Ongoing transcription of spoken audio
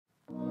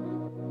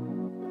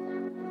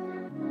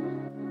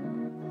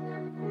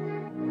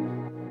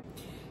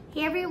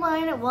Hey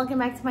everyone, welcome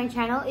back to my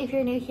channel. If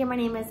you're new here, my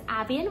name is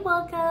Abby and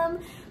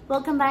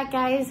welcome back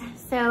guys.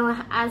 So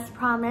as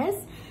promised,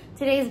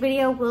 today's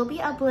video will be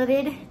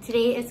uploaded.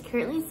 Today is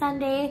currently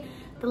Sunday,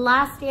 the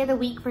last day of the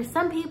week for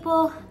some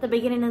people, the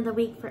beginning of the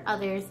week for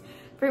others.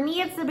 For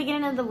me, it's the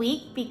beginning of the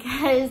week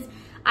because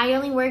I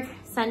only work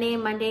Sunday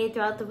and Monday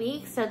throughout the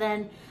week. So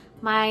then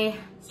my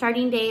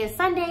starting day is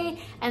Sunday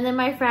and then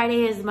my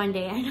Friday is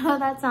Monday. I know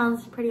that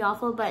sounds pretty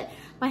awful, but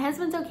my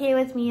husband's okay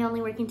with me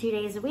only working 2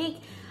 days a week.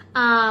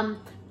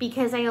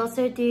 Because I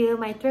also do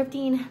my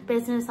thrifting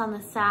business on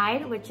the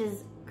side, which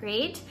is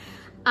great.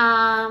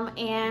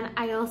 And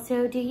I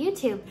also do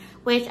YouTube,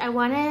 which I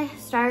want to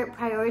start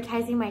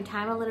prioritizing my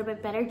time a little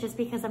bit better just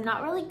because I'm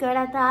not really good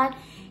at that.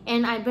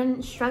 And I've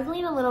been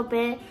struggling a little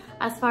bit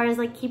as far as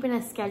like keeping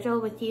a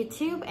schedule with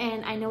YouTube.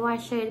 And I know I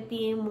should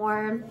be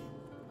more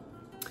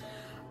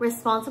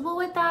responsible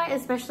with that,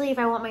 especially if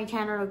I want my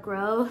channel to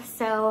grow.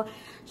 So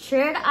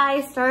should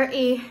I start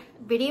a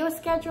video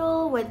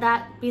schedule? Would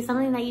that be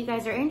something that you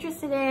guys are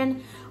interested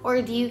in?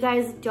 Or do you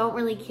guys don't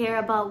really care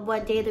about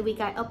what day of the week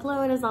I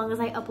upload as long as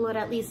I upload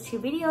at least 2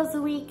 videos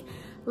a week?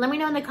 Let me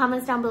know in the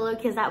comments down below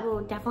because that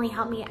will definitely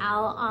help me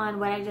out on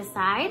what I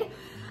decide.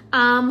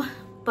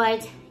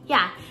 But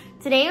yeah,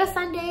 today was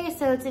Sunday,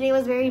 so today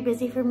was very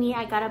busy for me.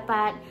 I got up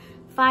at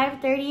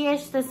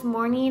 5:30ish this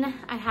morning.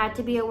 I had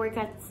to be at work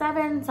at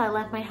 7, so I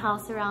left my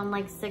house around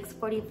like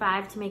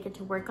 6:45 to make it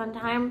to work on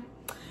time.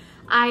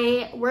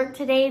 I worked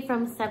today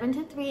from 7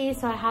 to 3,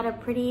 so I had a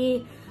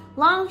pretty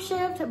long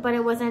shift, but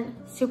it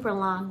wasn't super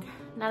long.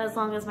 Not as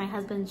long as my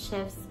husband's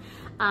shifts,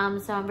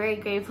 so I'm very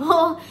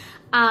grateful.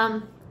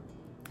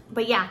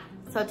 But yeah,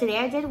 so today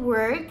I did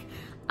work.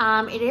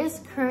 It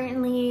is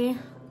currently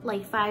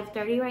like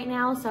 5:30 right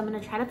now, so I'm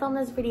gonna try to film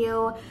this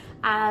video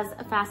as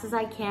fast as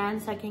I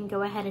can so I can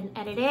go ahead and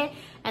edit it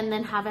and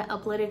then have it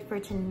uploaded for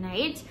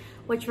tonight,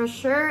 which for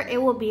sure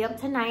it will be up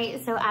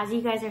tonight. So as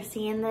you guys are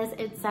seeing this,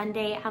 it's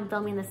Sunday, I'm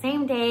filming the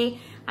same day.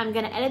 I'm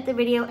gonna edit the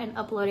video and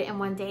upload it in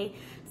one day.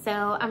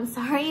 So I'm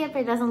sorry if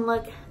it doesn't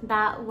look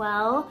that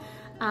well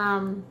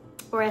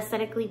or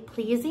aesthetically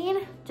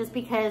pleasing, just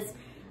because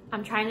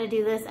I'm trying to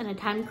do this in a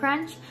time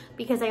crunch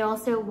because I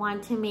also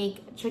want to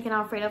make chicken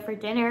Alfredo for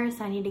dinner,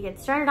 so I need to get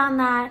started on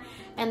that.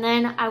 And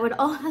then I would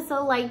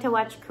also like to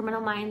watch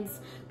Criminal Minds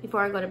before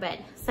I go to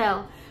bed.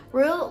 So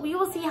we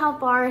will see how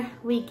far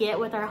we get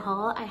with our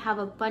haul. I have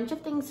a bunch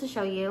of things to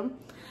show you.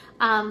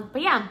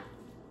 But yeah,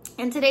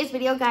 in today's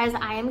video, guys,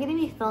 I am gonna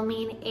be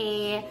filming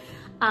a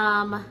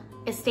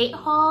estate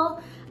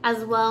haul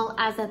as well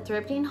as a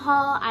thrifting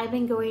haul. I've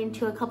been going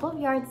to a couple of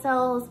yard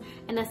sales,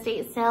 an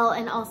estate sale,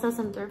 and also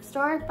some thrift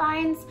store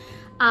finds,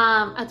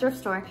 a thrift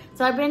store.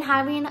 So I've been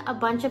having a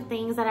bunch of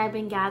things that I've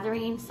been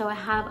gathering. So I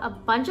have a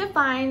bunch of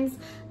finds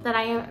that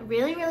I am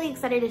really, really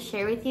excited to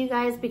share with you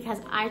guys because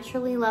I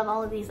truly love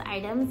all of these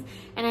items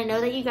and I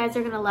know that you guys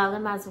are gonna love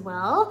them as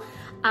well.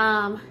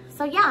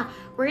 So yeah,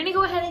 we're gonna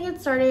go ahead and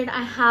get started.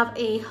 I have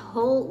a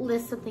whole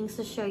list of things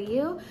to show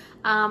you.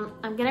 I'm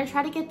gonna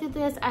try to get through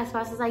this as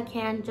fast as I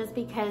can just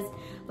because,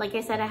 like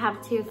I said, I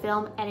have to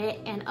film, edit,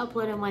 and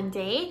upload in one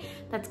day.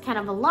 That's kind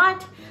of a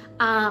lot.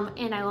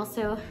 And I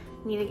also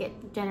need to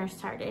get dinner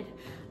started.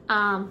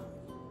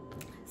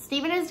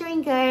 Steven is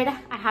doing good.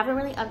 I haven't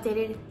really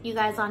updated you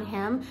guys on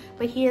him,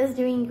 but he is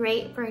doing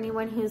great for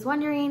anyone who's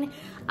wondering.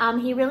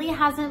 He really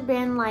hasn't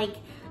been like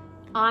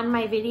on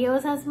my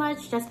videos as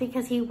much just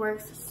because he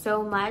works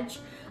so much.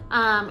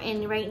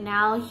 And right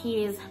now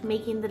he's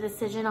making the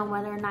decision on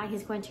whether or not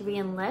he's going to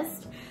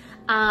re-enlist.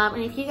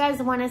 And if you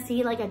guys want to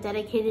see like a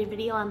dedicated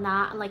video on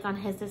that, like on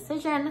his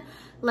decision,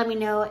 let me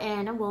know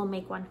and we'll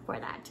make one for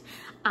that.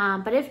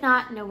 But if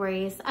not, no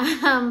worries.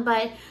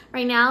 But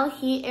right now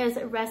he is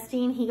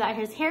resting. He got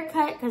his hair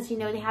cut because you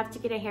know they have to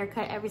get a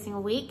haircut every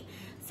single week.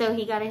 So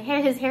he got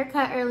his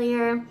haircut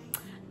earlier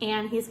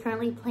and he's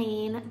currently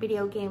playing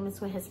video games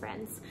with his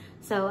friends.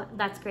 So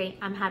that's great.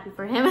 I'm happy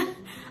for him.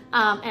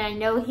 And I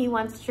know he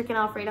wants chicken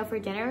Alfredo for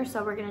dinner,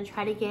 so we're gonna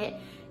try to get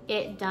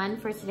it done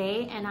for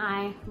today. And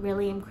I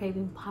really am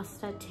craving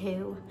pasta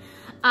too.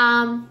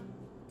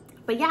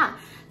 But yeah,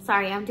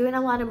 sorry, I'm doing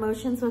a lot of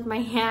motions with my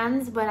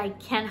hands, but I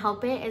can't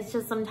help it. It's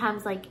just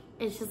sometimes like,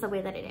 it's just the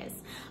way that it is.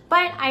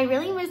 But I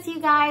really miss you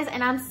guys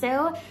and I'm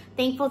so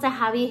thankful to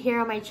have you here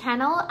on my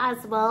channel,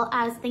 as well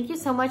as thank you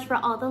so much for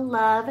all the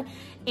love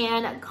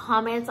and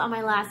comments on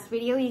my last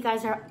video. You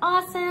guys are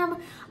awesome.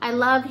 I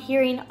love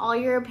hearing all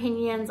your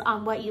opinions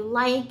on what you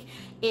like.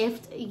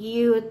 If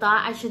you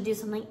thought I should do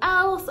something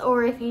else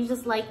or if you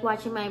just like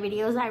watching my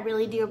videos, I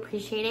really do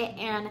appreciate it.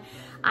 And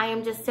I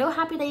am just so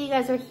happy that you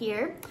guys are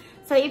here.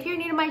 So if you're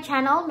new to my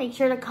channel, make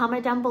sure to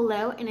comment down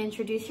below and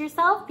introduce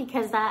yourself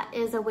because that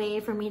is a way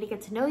for me to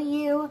get to know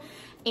you.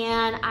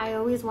 And I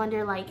always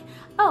wonder like,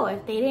 oh,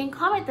 if they didn't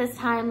comment this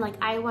time,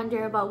 like I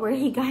wonder about where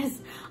you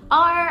guys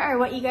are or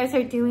what you guys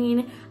are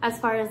doing as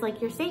far as like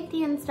your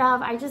safety and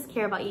stuff. I just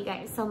care about you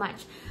guys so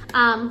much.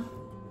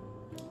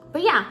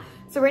 But yeah,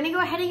 so we're gonna go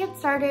ahead and get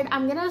started.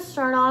 I'm gonna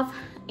start off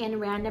in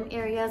random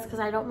areas because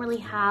I don't really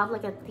have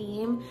like a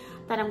theme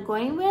that I'm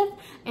going with,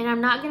 and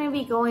I'm not going to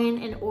be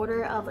going in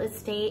order of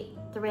estate,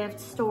 thrift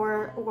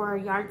store, or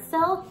yard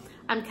sale.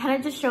 I'm kind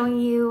of just showing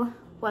you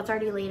what's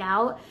already laid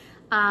out,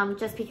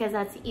 just because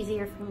that's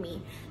easier for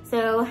me.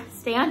 So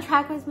stay on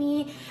track with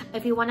me.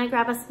 If you want to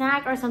grab a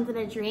snack or something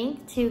to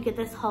drink to get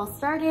this haul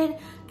started,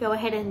 go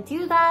ahead and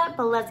do that,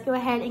 but let's go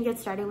ahead and get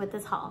started with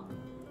this haul.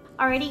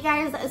 Alrighty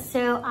guys,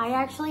 so I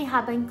actually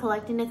have been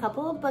collecting a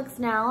couple of books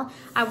now.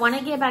 I want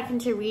to get back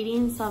into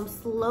reading, so I'm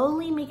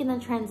slowly making the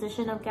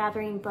transition of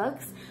gathering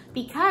books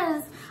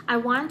because I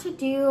want to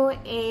do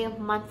a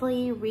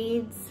monthly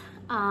reads,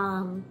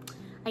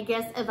 I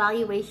guess,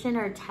 evaluation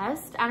or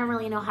test. I don't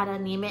really know how to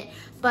name it,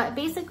 but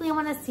basically I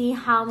want to see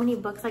how many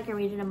books I can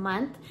read in a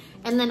month.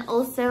 And then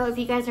also, if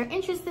you guys are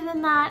interested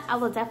in that, I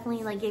will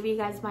definitely like give you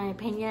guys my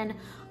opinion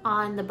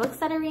on the books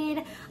that I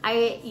read.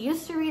 I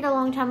used to read a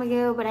long time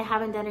ago, but I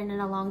haven't done it in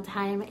a long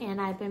time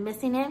and I've been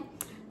missing it.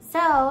 So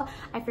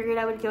I figured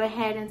I would go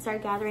ahead and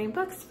start gathering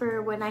books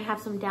for when I have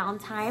some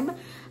downtime,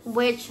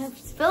 which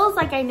feels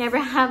like I never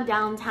have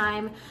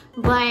downtime,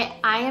 but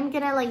I am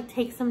gonna like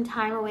take some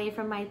time away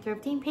from my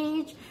thrifting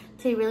page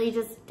to really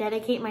just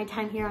dedicate my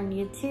time here on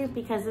YouTube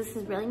because this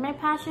is really my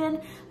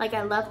passion. Like,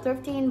 I love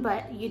thrifting,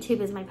 but YouTube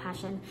is my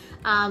passion.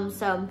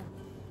 So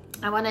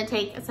I want to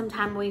take some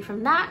time away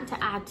from that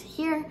to add to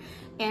here,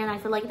 and I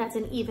feel like that's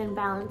an even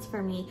balance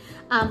for me.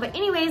 But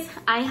anyways,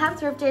 I have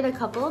thrifted a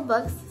couple of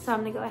books, so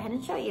I'm gonna go ahead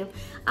and show you.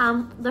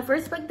 The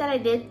first book that I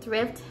did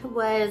thrift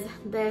was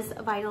this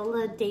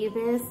Viola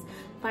Davis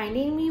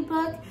Finding Me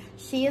book.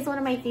 She is one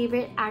of my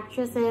favorite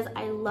actresses.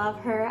 I love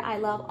her. I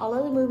love all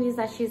of the movies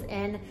that she's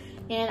in,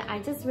 and I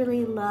just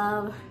really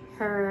love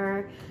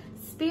her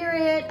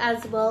spirit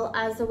as well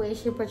as the way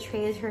she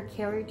portrays her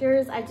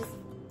characters. I just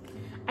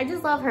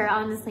love her,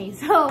 honestly.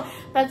 So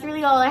that's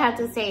really all I have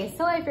to say.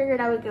 So I figured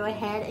I would go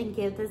ahead and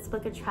give this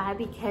book a try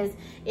because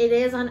it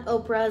is on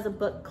Oprah's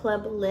book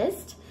club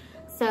list.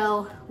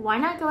 So why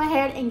not go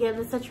ahead and give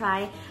this a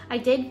try? I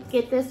did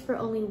get this for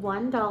only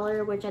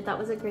 $1, which I thought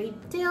was a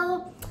great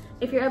deal.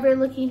 If you're ever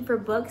looking for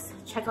books,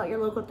 check out your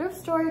local thrift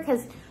store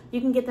because you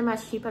can get them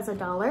as cheap as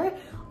 $1.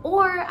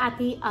 Or at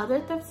the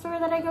other thrift store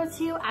that I go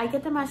to, I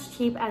get them as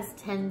cheap as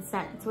 10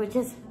 cents, which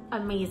is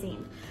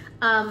amazing.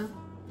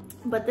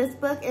 But this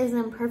book is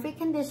in perfect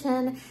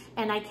condition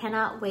and I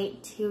cannot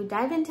wait to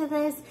dive into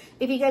this.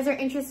 If you guys are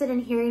interested in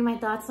hearing my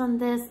thoughts on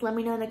this, let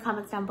me know in the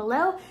comments down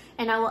below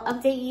and I will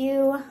update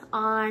you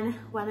on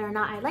whether or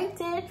not I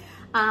liked it.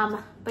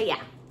 But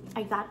yeah,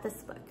 I got this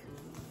book.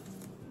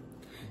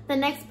 The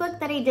next book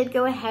that I did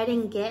go ahead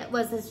and get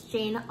was this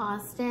Jane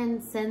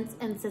Austen Sense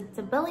and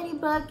Sensibility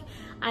book.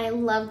 I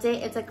loved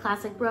it. It's a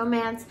classic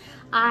romance.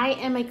 I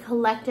am a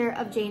collector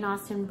of Jane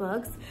Austen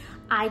books.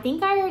 I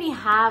think I already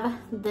have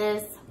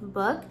this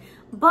book,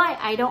 but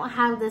I don't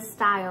have this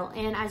style.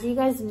 And as you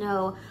guys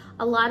know,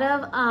 a lot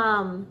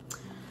of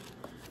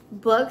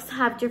books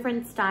have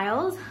different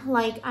styles.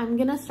 Like, I'm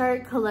gonna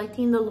start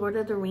collecting the Lord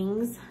of the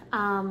Rings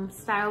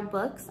style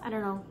books. I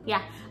don't know.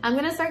 Yeah, I'm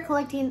gonna start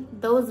collecting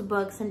those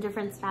books in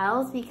different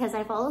styles because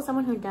I follow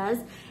someone who does,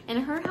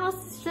 and her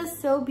house is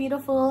just so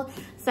beautiful.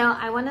 So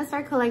I want to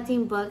start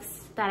collecting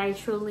books that I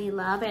truly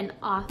love and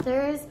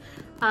authors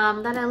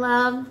that I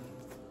love.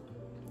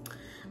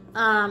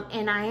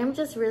 And I am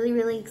just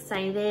really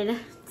excited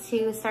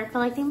to start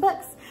collecting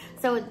books.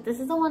 So this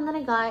is the one that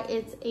I got.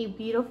 It's a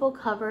beautiful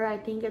cover. I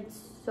think it's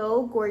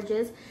so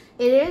gorgeous.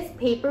 It is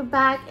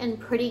paperback in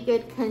pretty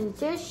good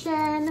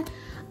condition.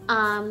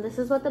 This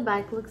is what the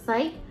back looks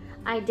like.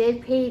 I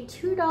did pay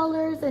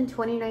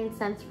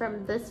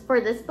 $2.29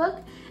 for this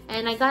book,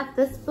 and I got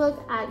this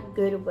book at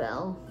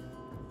Goodwill.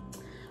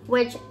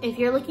 Which, if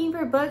you're looking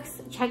for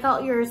books, check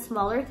out your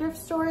smaller thrift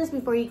stores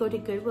before you go to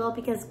Goodwill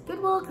because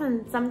Goodwill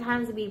can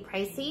sometimes be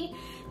pricey,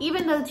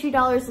 even though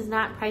 $2 is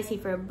not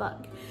pricey for a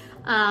book.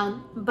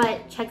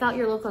 But check out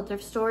your local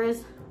thrift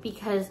stores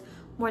because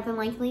more than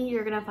likely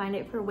you're gonna find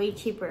it for way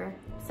cheaper.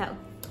 So,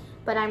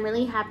 but I'm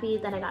really happy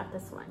that I got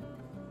this one.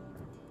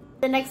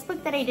 The next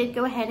book that I did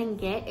go ahead and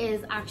get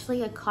is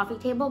actually a coffee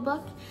table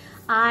book.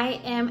 I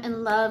am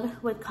in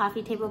love with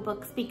coffee table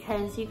books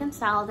because you can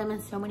style them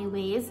in so many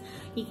ways.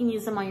 You can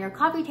use them on your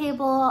coffee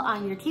table,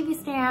 on your TV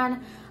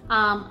stand,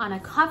 on a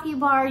coffee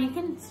bar. You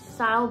can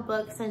style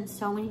books in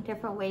so many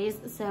different ways.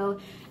 So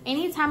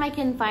anytime I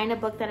can find a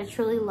book that I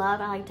truly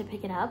love, I like to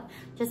pick it up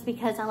just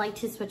because I like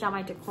to switch out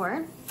my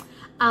decor.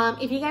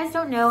 If you guys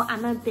don't know,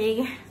 I'm a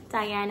big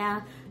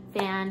Diana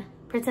fan,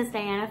 Princess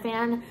Diana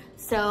fan.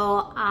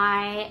 So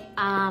I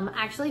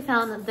actually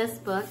found this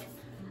book.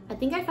 I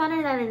think I found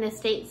it at an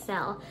estate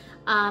sale,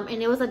 and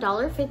it was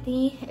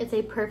 $1.50. It's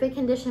a perfect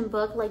condition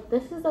book. Like,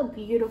 this is a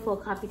beautiful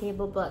coffee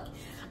table book,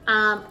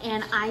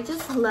 and I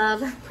just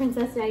love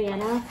Princess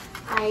Diana.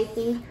 I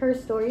think her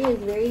story is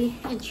very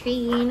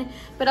intriguing,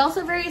 but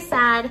also very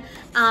sad.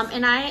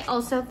 And I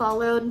also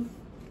followed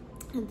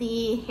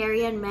the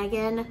Harry and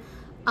Meghan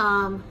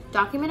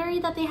documentary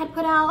that they had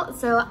put out,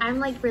 so I'm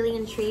like really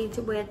intrigued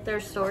with their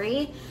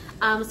story.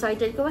 So I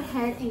did go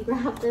ahead and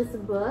grab this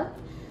book.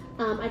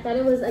 I thought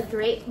it was a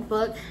great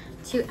book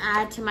to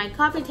add to my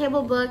coffee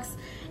table books,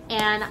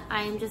 and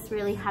I'm just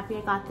really happy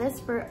I got this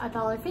for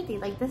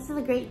 $1.50. Like, this is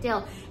a great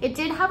deal. It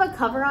did have a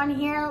cover on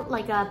here,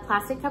 like a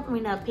plastic cover, I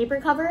mean a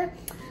paper cover,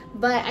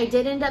 but I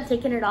did end up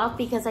taking it off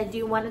because I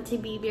do want it to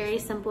be very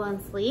simple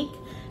and sleek.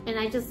 And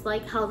I just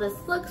like how this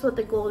looks with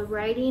the gold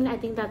writing. I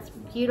think that's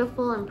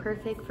beautiful and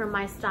perfect for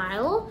my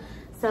style.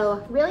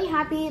 So really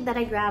happy that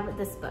I grabbed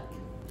this book.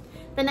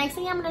 The next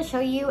thing I'm going to show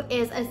you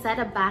is a set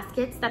of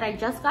baskets that I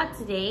just got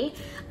today.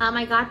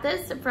 I got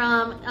this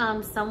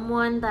from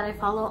someone that I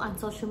follow on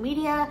social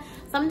media.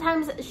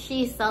 Sometimes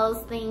she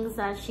sells things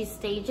that she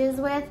stages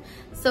with.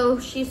 So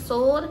she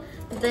sold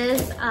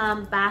this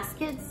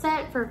basket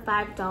set for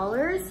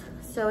 $5.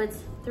 So it's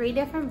 3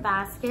 different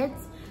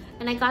baskets.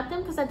 And I got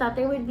them because I thought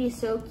they would be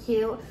so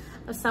cute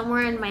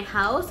somewhere in my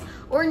house,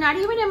 or not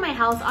even in my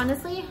house.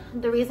 Honestly,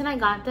 the reason I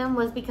got them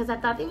was because I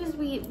thought they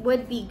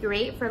would be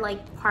great for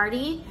like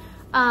party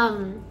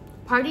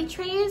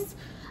trays.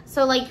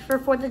 So like for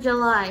 4th of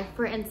July,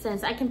 for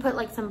instance, I can put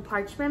like some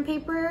parchment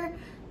paper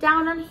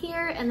down on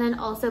here and then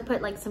also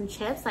put like some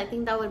chips. I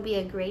think that would be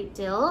a great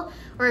deal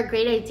or a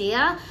great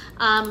idea.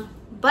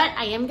 But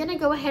I am gonna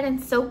go ahead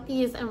and soak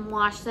these and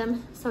wash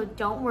them, so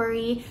don't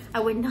worry. I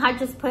would not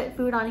just put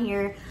food on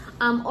here.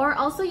 Or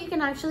also you can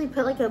actually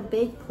put like a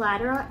big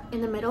platter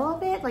in the middle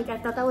of it. Like, I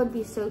thought that would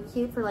be so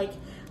cute for like,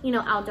 you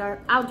know,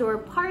 outdoor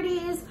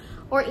parties,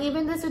 or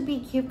even this would be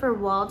cute for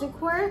wall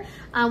decor,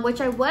 which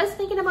I was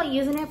thinking about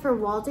using it for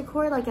wall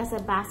decor, like as a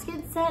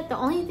basket set. The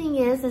only thing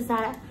is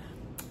that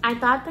I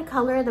thought the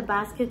color of the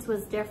baskets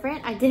was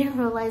different. I didn't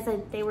realize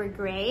that they were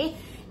gray.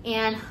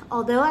 And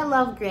although I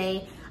love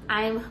gray,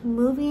 I'm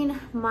moving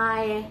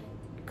my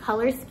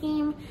color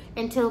scheme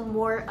into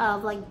more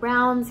of like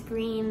browns,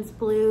 greens,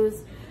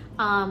 blues,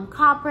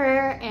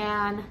 copper,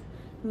 and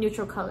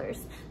neutral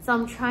colors. So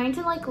I'm trying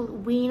to like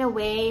wean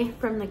away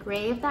from the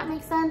gray, if that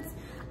makes sense.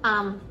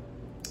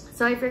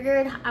 So I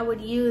figured I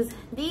would use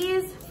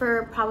these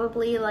for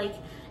probably like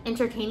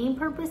entertaining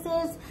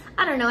purposes.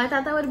 I don't know, I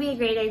thought that would be a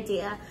great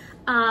idea.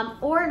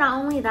 Or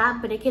not only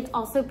that, but it could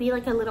also be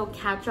like a little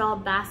catch-all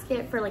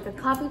basket for like a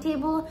coffee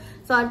table.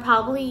 So I'd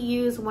probably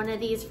use one of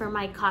these for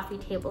my coffee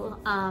table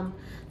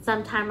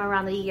sometime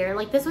around the year.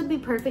 Like, this would be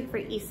perfect for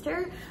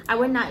Easter. I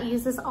would not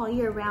use this all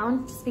year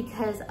round just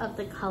because of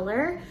the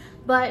color,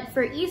 but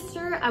for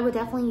Easter I would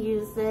definitely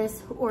use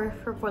this, or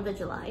for 4th of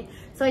July.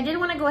 So I did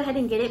want to go ahead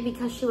and get it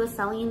because she was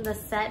selling the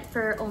set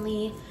for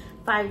only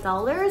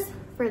 $5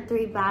 for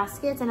 3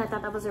 baskets, and I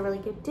thought that was a really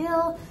good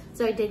deal.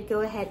 So I did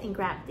go ahead and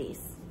grab these.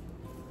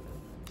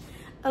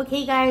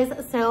 Okay guys,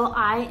 so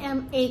I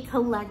am a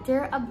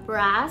collector of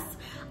brass.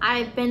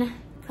 I've been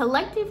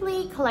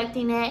collectively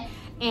collecting it,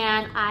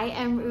 and I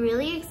am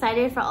really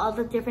excited for all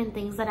the different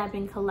things that I've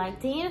been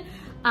collecting.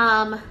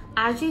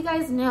 As you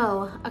guys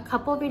know, a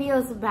couple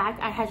videos back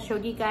I had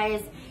showed you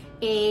guys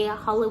a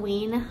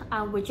Halloween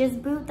witches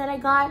boot that I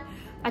got.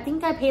 I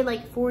think I paid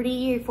like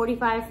 $40 or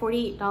 $45,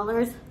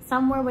 $48,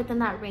 somewhere within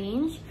that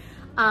range.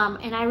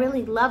 And I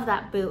really love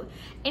that boot.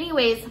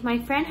 Anyways, my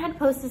friend had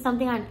posted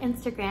something on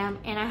Instagram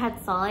and I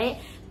had saw it,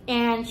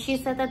 and she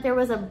said that there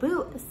was a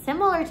boot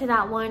similar to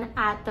that one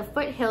at the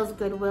Foothills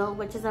Goodwill,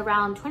 which is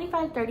around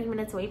 25-30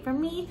 minutes away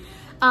from me.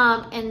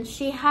 And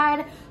she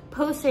had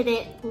posted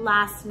it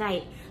last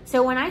night.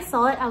 So when I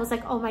saw it, I was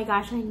like, oh my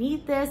gosh, I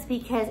need this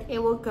because it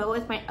will go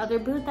with my other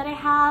boot that I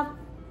have,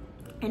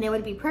 and it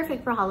would be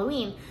perfect for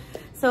Halloween.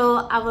 So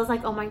I was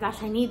like, oh my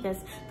gosh, I need this.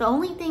 The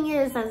only thing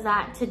is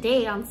that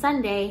today on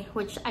Sunday,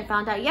 which I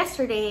found out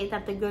yesterday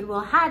that the Goodwill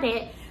had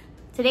it,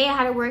 today I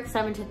had to work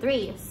 7 to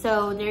 3.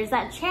 So there's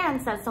that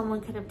chance that someone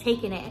could have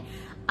taken it.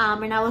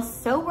 And I was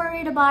so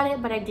worried about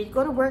it, but I did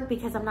go to work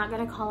because I'm not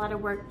gonna call out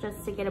of work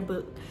just to get a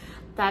boot.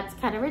 That's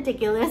kind of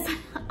ridiculous.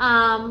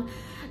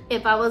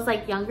 If I was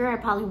like younger, I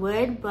probably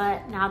would,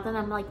 but now that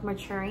I'm like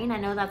maturing, I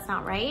know that's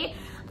not right.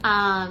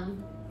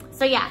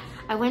 So yeah,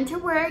 I went to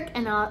work,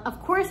 and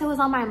of course it was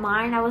on my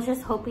mind. I was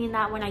just hoping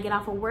that when I get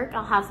off of work,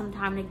 I'll have some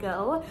time to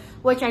go,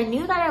 which I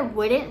knew that I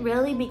wouldn't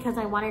really, because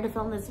I wanted to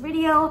film this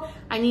video.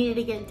 I needed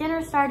to get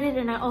dinner started,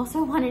 and I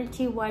also wanted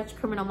to watch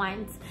Criminal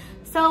Minds.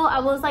 So I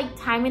was like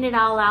timing it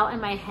all out in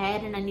my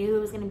head, and I knew it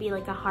was gonna be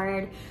like a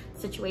hard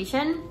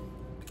situation.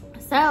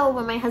 So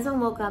when my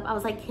husband woke up, I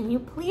was like, can you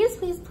please,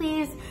 please,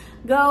 please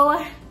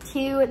go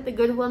to the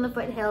Goodwill in the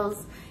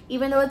Foothills,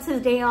 even though it's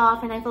his day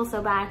off and I feel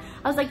so bad.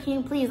 I was like, can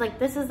you please, like,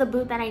 this is the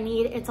boot that I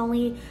need. It's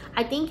only,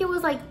 I think it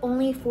was like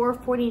only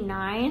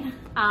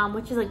 $4.49,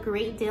 which is a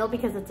great deal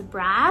because it's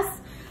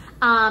brass.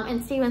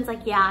 And Steven's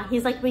like, yeah.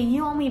 He's like, but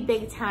you owe me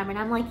big time. And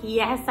I'm like,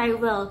 yes, I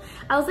will.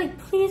 I was like,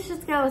 please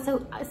just go.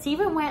 So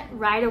Steven went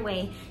right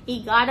away.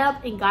 He got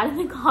up and got in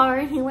the car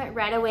and he went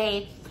right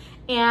away.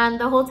 And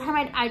the whole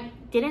time I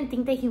didn't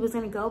think that he was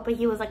gonna go, but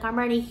he was like, I'm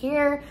already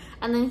here.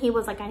 And then he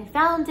was like, I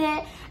found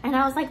it. And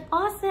I was like,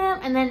 awesome.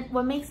 And then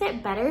what makes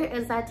it better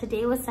is that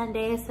today was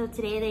Sunday. So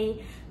today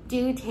they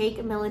do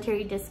take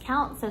military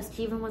discount, so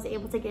Steven was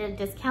able to get a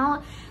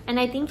discount, and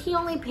I think he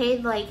only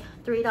paid like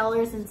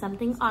 $3 and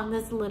something on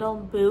this little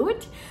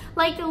boot.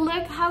 Like,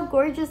 look how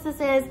gorgeous this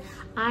is.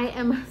 I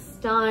am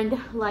stunned.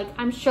 Like,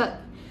 I'm shook.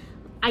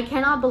 I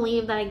cannot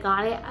believe that I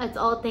got it. It's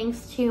all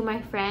thanks to my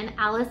friend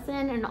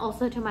Allison and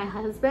also to my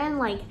husband.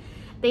 Like,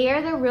 they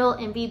are the real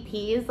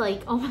MVPs.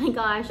 Like, oh my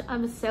gosh,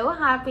 I'm so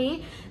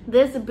happy.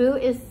 This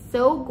boot is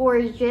so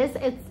gorgeous.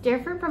 It's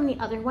different from the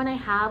other one I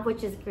have,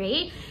 which is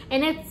great.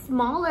 And it's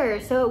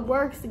smaller, so it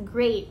works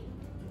great.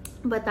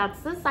 But that's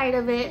the side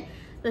of it.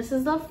 This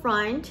is the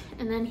front,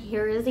 and then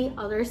here is the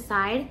other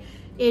side.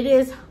 It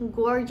is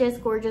gorgeous,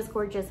 gorgeous,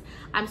 gorgeous.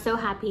 I'm so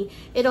happy.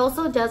 It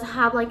also does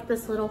have like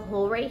this little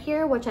hole right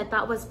here, which I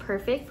thought was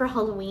perfect for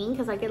Halloween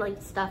because I could like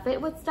stuff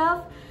it with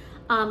stuff.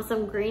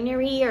 Some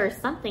greenery or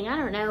something, I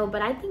don't know,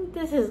 but I think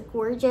this is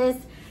gorgeous,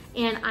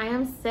 and I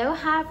am so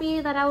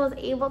happy that I was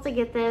able to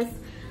get this.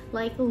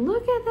 Like,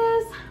 look at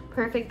this.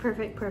 Perfect,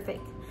 perfect,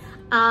 perfect.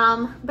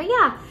 But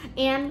yeah,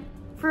 and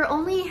for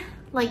only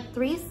like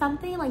 $3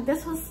 something, like,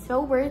 this was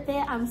so worth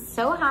it. I'm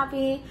so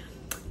happy.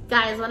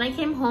 Guys, when I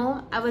came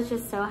home, I was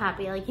just so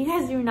happy. Like, you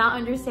guys do not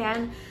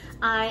understand.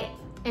 I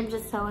am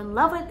just so in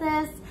love with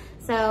this.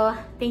 So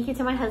thank you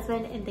to my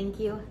husband, and thank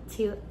you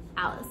to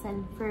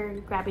Allison for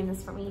grabbing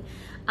this for me,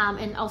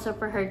 and also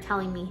for her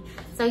telling me.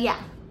 So yeah,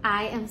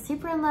 I am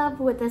super in love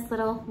with this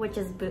little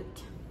witch's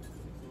boot.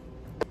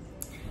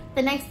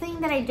 The next thing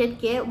that I did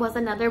get was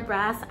another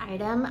brass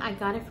item. I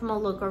got it from a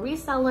local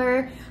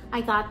reseller.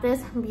 I got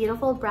this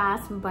beautiful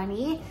brass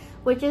bunny,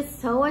 which is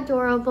so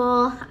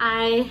adorable.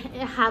 I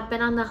have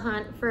been on the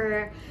hunt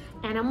for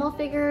animal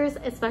figures,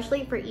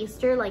 especially for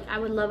Easter. Like, I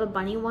would love a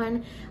bunny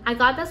one. I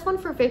got this one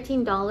for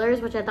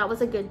 $15, which I thought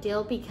was a good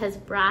deal because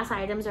brass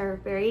items are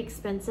very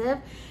expensive,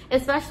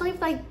 especially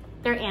if like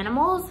they're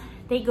animals.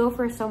 They go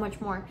for so much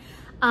more.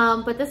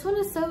 But this one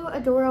is so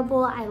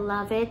adorable. I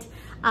love it.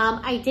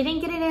 I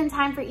didn't get it in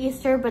time for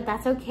Easter, but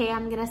that's okay.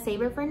 I'm gonna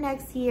save it for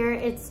next year.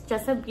 It's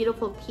just a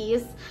beautiful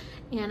piece,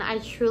 and I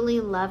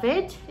truly love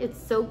it.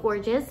 It's so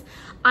gorgeous.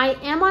 I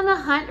am on the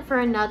hunt for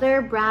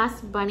another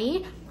brass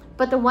bunny,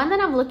 but the one that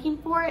I'm looking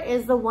for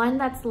is the one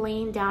that's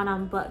laying down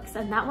on books,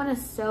 and that one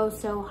is so,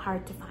 so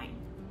hard to find.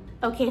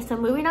 Okay, so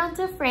moving on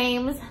to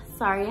frames.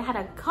 Sorry, I had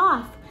a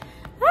cough.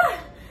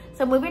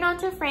 So moving on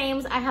to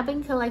frames, I have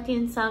been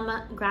collecting some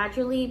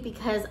gradually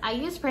because I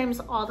use frames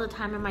all the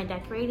time in my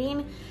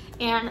decorating,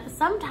 and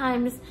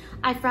sometimes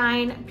I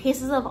find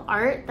pieces of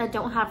art that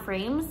don't have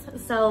frames.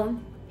 So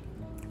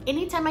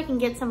anytime I can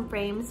get some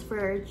frames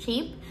for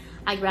cheap,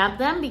 I grab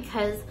them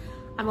because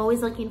I'm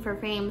always looking for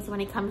frames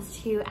when it comes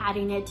to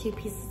adding it to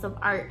pieces of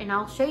art, and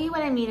I'll show you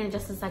what I mean in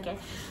just a second.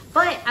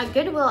 But at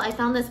Goodwill, I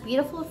found this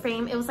beautiful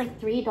frame. It was like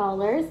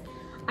 $3.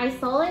 I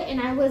saw it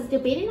and I was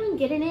debating on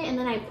getting it, and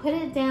then I put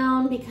it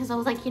down because I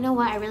was like, you know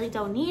what, I really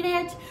don't need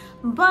it.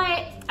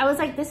 But I was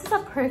like, this is a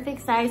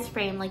perfect size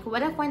frame. Like,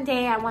 what if one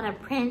day I want to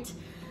print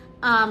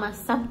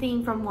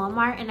something from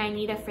Walmart and I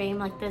need a frame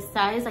like this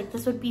size? Like,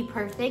 this would be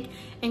perfect.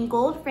 And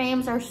gold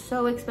frames are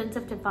so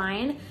expensive to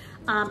find.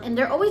 And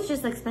they're always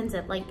just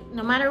expensive, like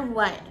no matter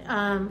what,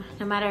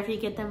 no matter if you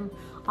get them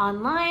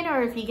online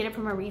or if you get it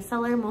from a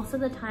reseller, most of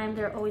the time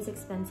they're always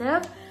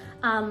expensive.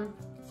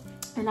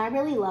 And I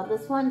really love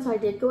this one, so I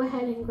did go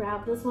ahead and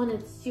grab this one.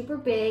 It's super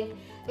big.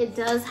 It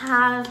does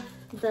have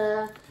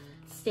the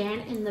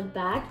stand in the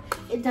back.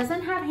 It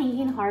doesn't have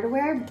hanging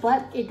hardware,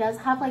 but it does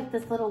have like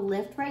this little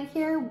lift right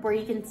here where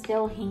you can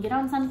still hang it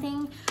on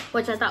something,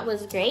 which I thought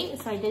was great.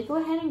 So I did go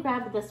ahead and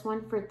grab this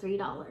one for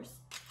 $3.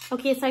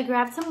 Okay, so I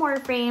grabbed some more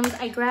frames.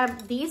 I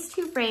grabbed these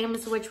two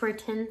frames, which were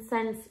 10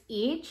 cents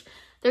each.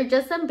 They're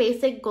just some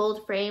basic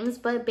gold frames,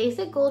 but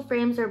basic gold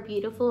frames are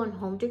beautiful in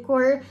home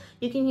decor.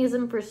 You can use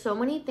them for so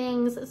many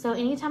things. So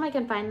anytime I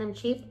can find them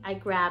cheap, I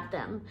grab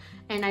them,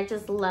 and I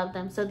just love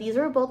them. So these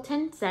were both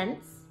 10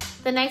 cents.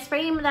 The next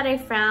frame that I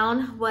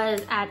found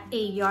was at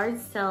a yard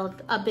sale,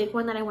 a big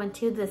one that I went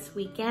to this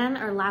weekend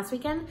or last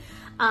weekend.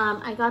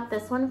 I got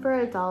this one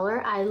for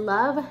 $1. I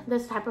love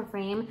this type of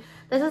frame.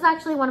 This is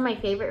actually one of my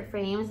favorite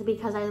frames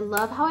because I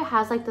love how it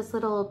has like this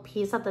little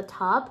piece at the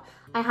top.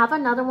 I have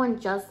another one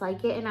just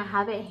like it, and I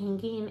have it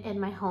hanging in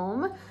my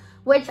home,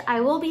 which I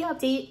will be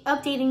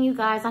updating you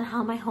guys on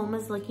how my home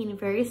is looking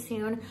very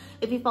soon.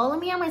 If you follow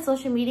me on my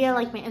social media,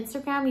 like my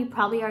Instagram, you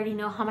probably already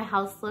know how my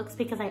house looks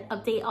because I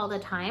update all the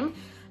time.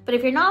 But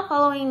if you're not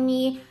following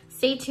me,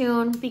 stay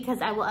tuned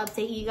because I will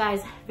update you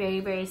guys very,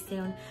 very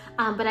soon.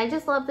 But I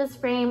just love this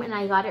frame, and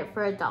I got it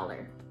for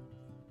 $1.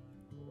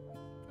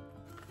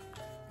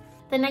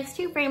 The next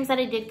two frames that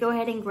I did go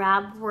ahead and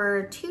grab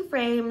were two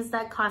frames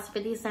that cost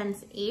 50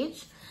 cents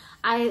each.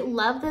 I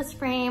love this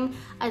frame.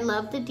 I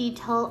love the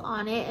detail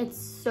on it. It's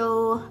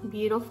so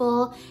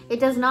beautiful.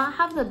 It does not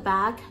have the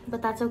back,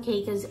 but that's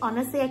okay because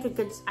honestly, I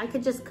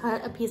could just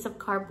cut a piece of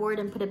cardboard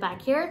and put it back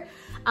here.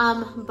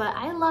 But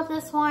I love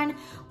this one.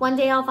 One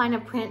day I'll find a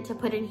print to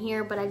put in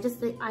here, but I just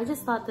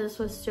thought this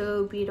was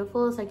so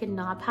beautiful, so I could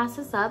not pass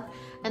this up.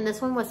 And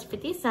this one was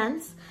 50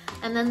 cents.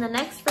 And then the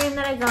next frame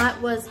that I got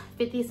was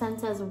 50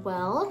 cents as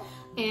well.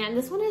 And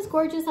this one is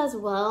gorgeous as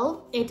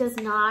well. It does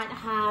not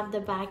have the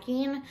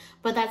backing,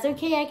 but that's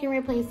okay, I can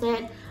replace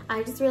it.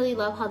 I just really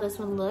love how this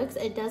one looks.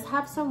 It does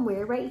have some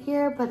wear right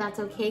here, but that's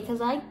okay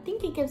because I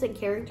think it gives it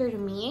character to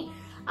me.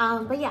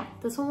 But yeah,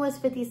 this one was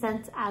 50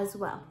 cents as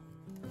well.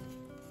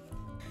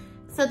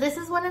 So this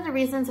is one of the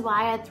reasons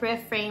why I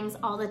thrift frames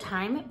all the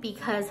time,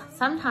 because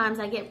sometimes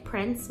I get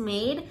prints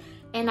made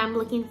and I'm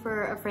looking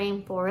for a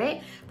frame for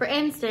it. For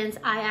instance,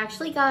 I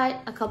actually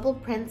got a couple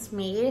prints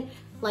made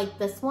like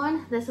this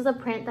one. This is a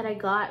print that I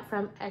got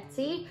from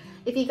Etsy.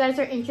 If you guys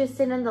are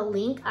interested in the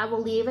link, I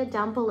will leave it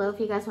down below if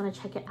you guys want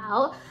to check it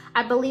out.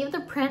 I believe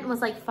the print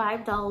was like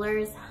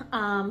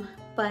 $5,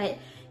 but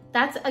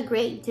that's a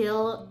great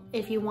deal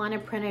if you want to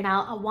print it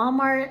out. At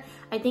Walmart,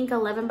 I think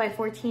 11 by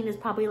 14 is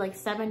probably like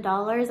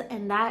 $7,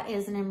 and that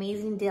is an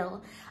amazing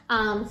deal.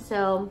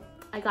 So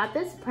I got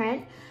this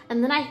print,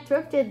 and then I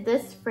thrifted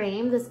this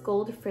frame, this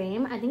gold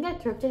frame. I think I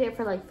thrifted it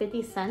for like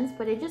 50 cents,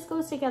 but it just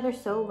goes together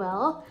so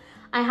well.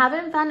 I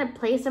haven't found a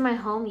place in my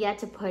home yet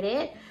to put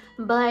it,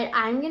 but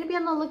I'm gonna be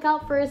on the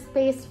lookout for a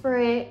space for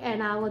it,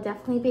 and I will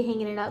definitely be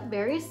hanging it up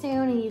very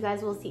soon, and you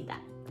guys will see that.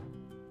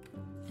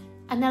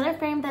 Another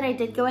frame that I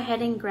did go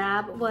ahead and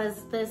grab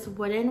was this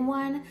wooden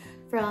one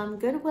from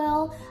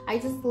Goodwill. I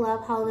just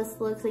love how this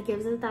looks. It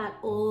gives it that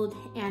old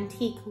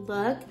antique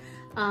look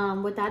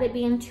without it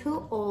being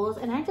too old,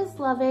 and I just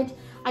love it.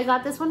 I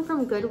got this one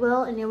from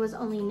Goodwill and it was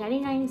only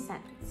 99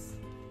 cents.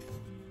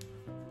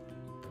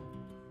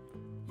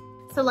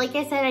 So like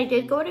I said, I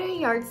did go to a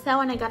yard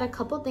sale and I got a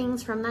couple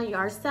things from that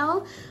yard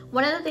sale.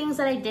 One of the things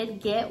that I did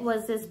get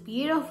was this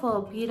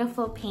beautiful,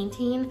 beautiful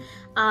painting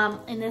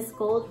in this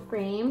gold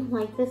frame.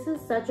 Like, this is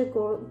such a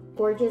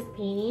gorgeous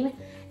painting.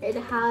 It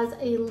has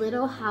a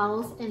little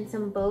house and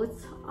some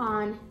boats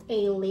on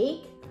a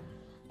lake.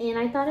 And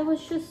I thought it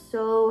was just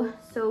so,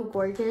 so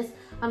gorgeous.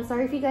 I'm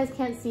sorry if you guys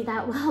can't see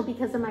that well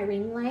because of my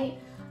ring light.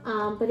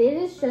 But it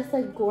is just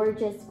a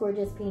gorgeous,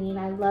 gorgeous painting.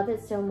 I love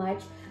it so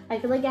much. I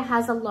feel like it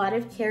has a lot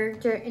of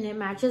character and it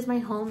matches my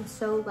home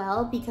so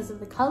well because of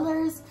the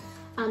colors.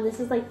 This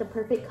is like the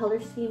perfect color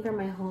scheme for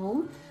my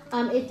home.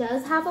 It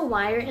does have a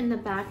wire in the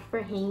back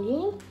for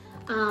hanging.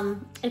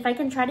 If I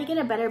can try to get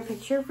a better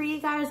picture for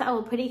you guys, I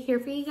will put it here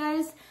for you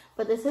guys.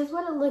 But this is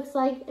what it looks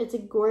like. It's a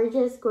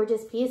gorgeous,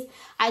 gorgeous piece.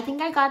 I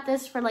think I got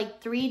this for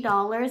like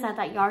 $3 at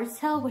that yard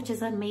sale, which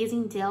is an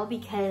amazing deal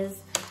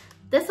because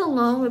this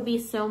alone would be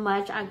so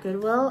much at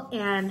Goodwill,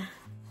 and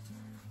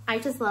I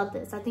just love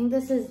this. I think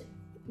this is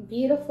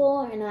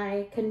beautiful and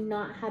I could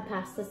not have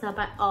passed this up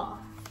at all.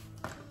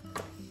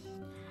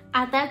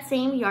 At that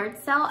same yard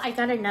sale, I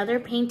got another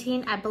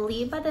painting, I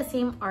believe by the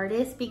same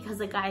artist because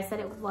the guy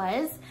said it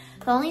was.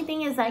 The only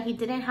thing is that he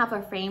didn't have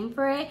a frame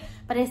for it,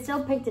 but I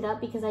still picked it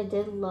up because I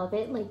did love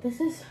it. Like,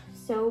 this is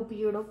so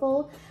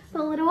beautiful.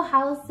 The little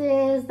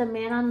houses, the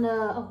man on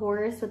the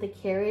horse with the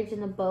carriage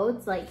and the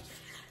boats, like,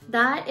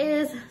 that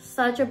is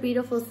such a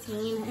beautiful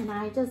scene, and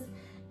I just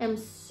am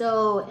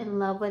so in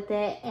love with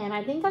it. And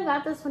I think I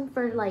got this one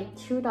for like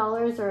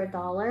 $2 or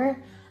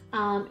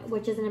 $1,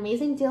 which is an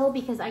amazing deal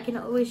because I can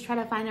always try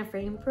to find a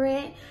frame for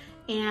it.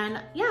 And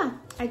yeah,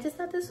 I just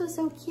thought this was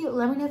so cute.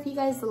 Let me know if you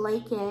guys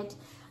like it.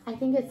 I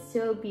think it's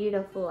so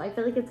beautiful. I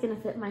feel like it's gonna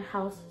fit my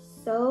house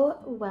so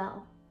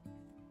well.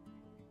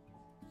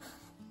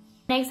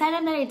 Next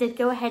item that I did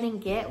go ahead and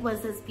get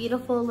was this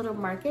beautiful little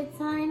market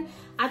sign.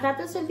 I thought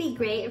this would be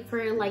great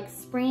for like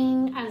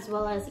spring as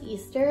well as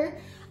Easter.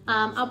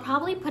 I'll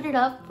probably put it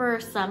up for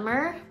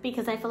summer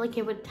because I feel like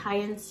it would tie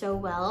in so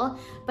well,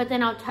 but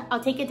then I'll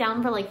take it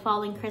down for like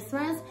fall and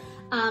Christmas.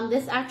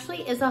 This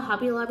actually is a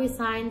Hobby Lobby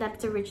sign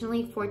that's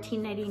originally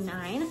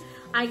 $14.99.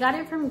 I got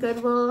it from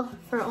Goodwill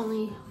for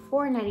only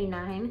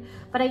 $4.99,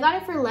 but I got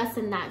it for less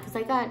than that because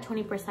I got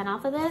 20%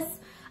 off of this.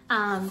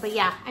 But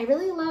yeah, I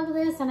really love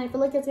this and I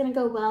feel like it's gonna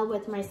go well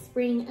with my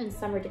spring and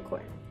summer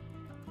decor.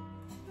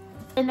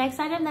 The next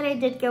item that I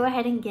did go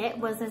ahead and get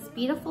was this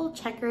beautiful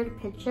checkered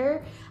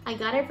picture. I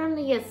got it from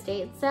the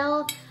estate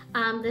sale.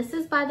 This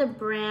is by the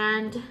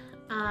brand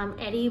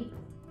Eddie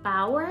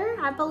Bauer,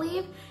 I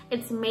believe.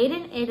 It's made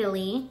in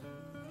Italy.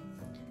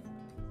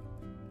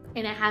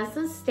 And it has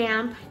the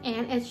stamp,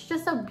 and it's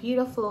just a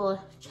beautiful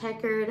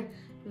checkered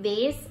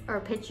vase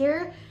or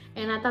picture.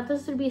 And I thought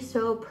this would be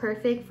so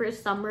perfect for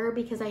summer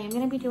because I am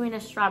gonna be doing a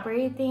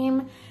strawberry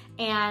theme,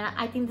 and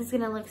I think this is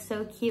gonna look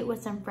so cute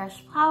with some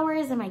fresh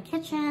flowers in my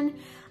kitchen.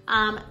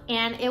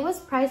 And it was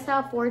priced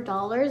at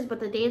 $4, but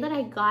the day that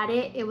I got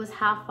it, it was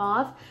half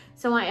off.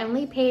 So I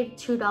only paid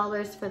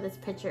 $2 for this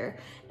picture.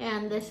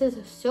 And this is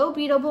so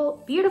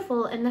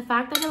beautiful, and the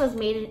fact that it was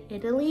made in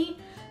Italy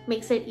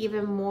makes it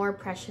even more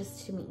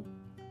precious to me.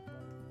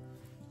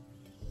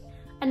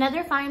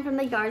 Another find from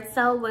the yard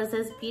sale was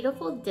this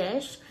beautiful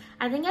dish.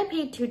 I think I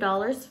paid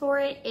 $2 for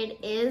it. It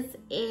is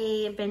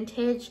a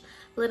vintage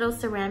little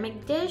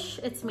ceramic dish.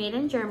 It's made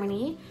in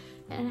Germany.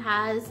 It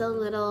has a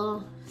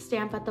little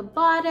stamp at the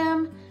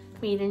bottom,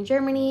 made in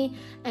Germany.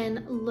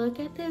 And look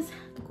at this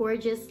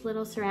gorgeous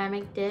little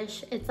ceramic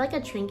dish. It's like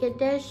a trinket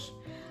dish.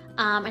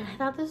 And I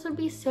thought this would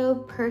be so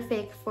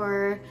perfect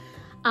for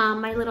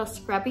my little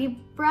scrubby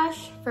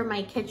brush for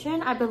my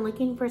kitchen. I've been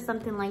looking for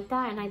something like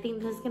that, and I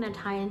think this is gonna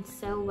tie in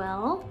so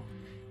well.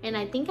 And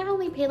I think I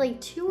only paid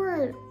like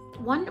 $1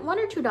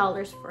 or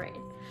 $2 for it.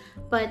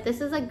 But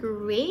this is a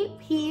great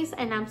piece,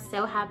 and I'm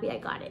so happy I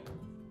got it.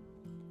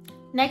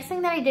 Next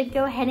thing that I did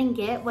go ahead and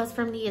get was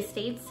from the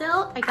estate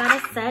sale. I got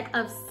a set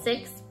of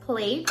 6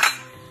 plates.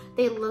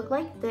 They look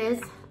like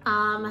this.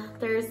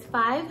 There's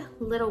 5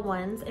 little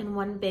ones and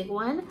 1 big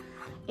one,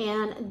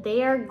 and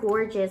they are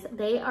gorgeous.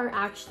 They are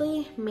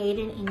actually made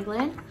in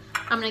England.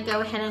 I'm gonna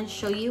go ahead and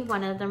show you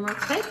one of them real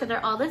quick.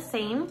 They're all the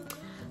same,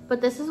 but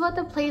this is what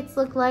the plates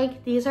look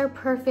like. These are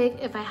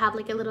perfect if I have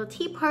like a little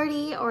tea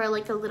party or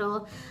like a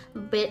little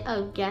bit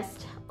of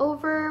guest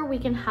over. We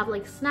can have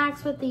like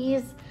snacks with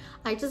these.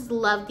 I just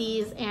love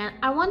these, and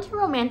I want to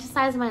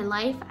romanticize my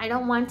life. I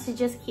don't want to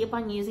just keep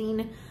on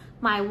using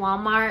my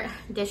Walmart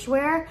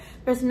dishware.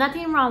 There's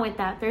nothing wrong with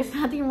that. There's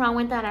nothing wrong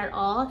with that at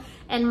all.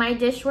 And my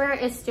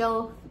dishware is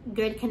still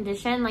good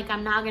condition. Like,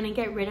 I'm not gonna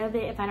get rid of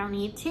it if I don't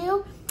need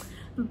to.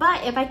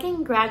 But if I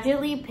can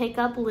gradually pick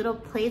up little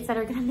plates that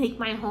are gonna make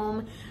my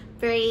home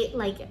very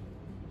like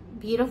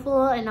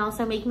beautiful and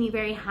also make me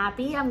very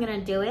happy, I'm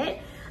gonna do it.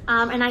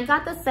 And I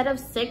got the set of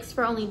 6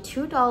 for only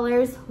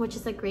 $2, which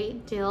is a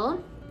great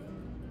deal.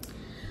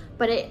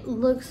 But it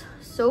looks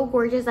so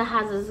gorgeous. It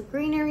has this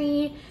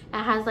greenery.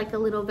 It has like a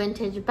little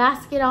vintage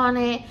basket on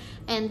it,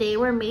 and they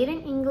were made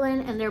in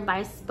England, and they're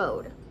by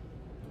Spode.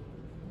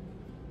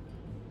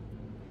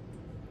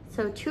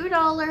 So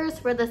 $2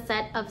 for the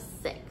set of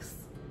 6.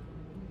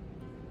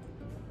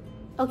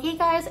 Okay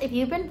guys, if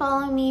you've been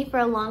following me for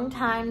a long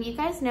time, you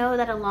guys know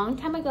that a long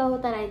time ago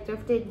that I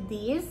thrifted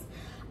these.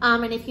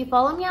 And if you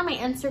follow me on my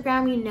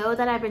Instagram, you know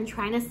that I've been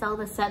trying to sell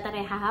the set that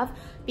I have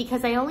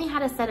because I only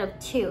had a set of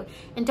 2.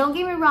 And don't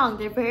get me wrong,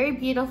 they're very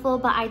beautiful,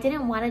 but I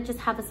didn't want to just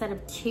have a set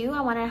of 2.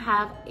 I want to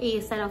have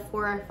a set of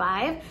 4 or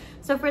 5.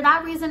 So for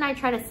that reason, I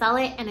tried to sell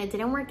it, and it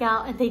didn't work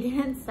out, and they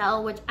didn't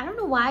sell, which I don't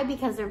know why,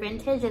 because they're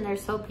vintage and they're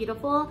so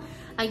beautiful.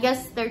 I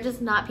guess they're just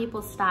not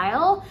people's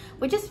style,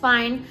 which is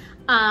fine.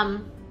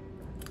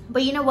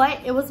 But you know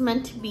what? It was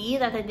meant to be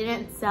that they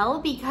didn't sell,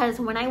 because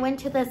when I went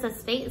to this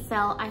estate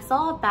sale, I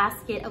saw a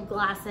basket of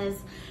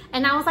glasses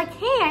and I was like,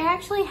 hey, I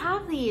actually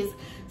have these.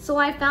 So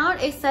I found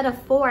a set of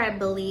 4, I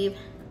believe.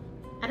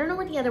 I don't know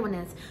where the other one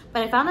is,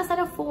 but I found a set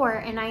of 4,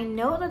 and I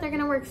know that they're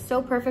gonna work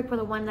so perfect for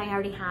the ones I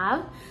already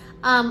have.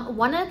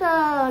 One of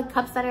the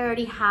cups that I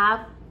already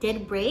have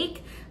did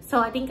break, so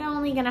I think I'm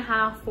only gonna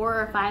have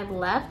 4 or 5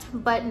 left,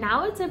 but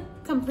now it's a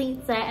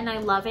complete set and I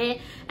love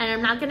it, and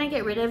I'm not gonna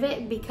get rid of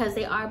it because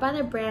they are by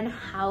the brand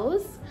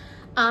House.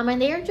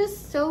 And they are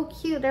just so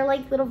cute. They're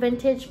like little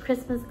vintage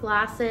Christmas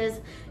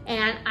glasses,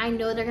 and I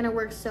know they're gonna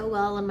work so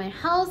well in my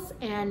house,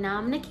 and now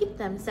I'm gonna keep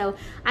them. So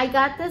I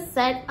got this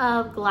set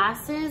of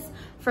glasses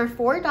for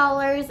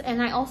 $4,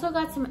 and I also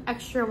got some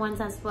extra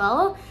ones as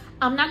well.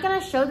 I'm not gonna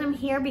show them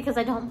here because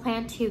I don't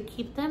plan to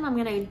keep them. I'm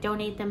gonna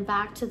donate them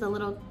back to the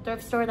little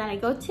thrift store that I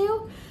go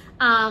to,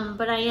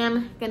 but I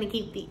am gonna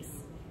keep these.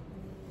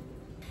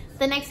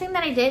 The next thing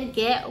that I did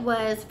get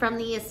was from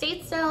the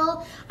estate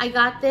sale. I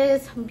got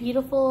this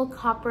beautiful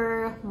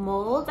copper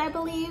mold, I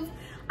believe.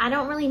 I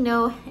don't really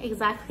know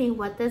exactly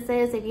what this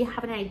is. If you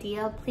have an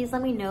idea, please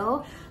let me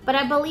know. But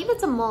I believe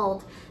it's a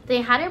mold.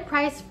 They had it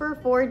priced for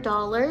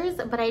 $4,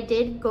 but I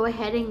did go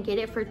ahead and get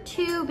it for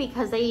 $2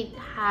 because they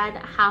had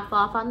half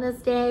off on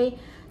this day.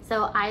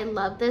 So I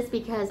love this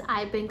because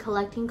I've been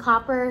collecting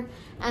copper,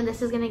 and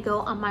this is gonna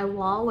go on my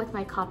wall with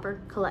my copper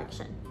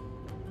collection.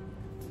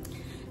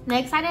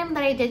 Next item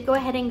that I did go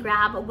ahead and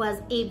grab was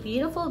a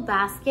beautiful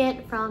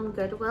basket from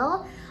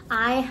Goodwill.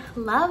 I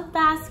love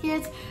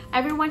baskets.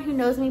 Everyone who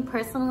knows me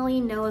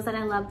personally knows that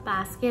I love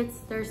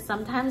baskets. They're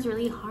sometimes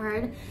really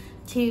hard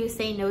to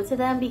say no to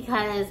them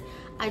because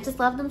I just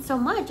love them so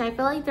much. I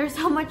feel like there's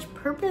so much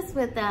purpose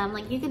with them.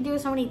 Like, you could do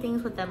so many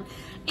things with them.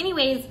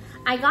 Anyways,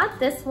 I got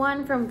this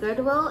one from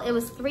Goodwill. It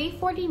was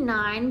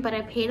 $3.49, but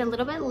I paid a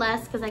little bit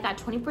less because I got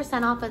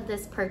 20% off of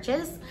this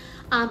purchase.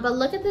 But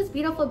look at this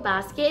beautiful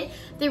basket.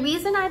 The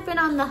reason I've been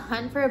on the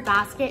hunt for a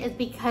basket is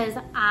because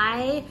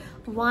I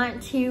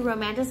want to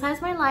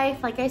romanticize my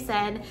life, like I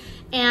said.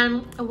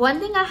 And one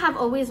thing I have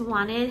always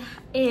wanted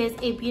is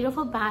a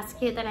beautiful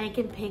basket that I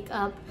can pick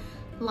up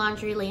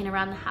laundry laying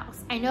around the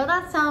house. I know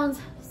that sounds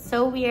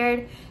so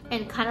weird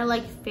and kind of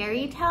like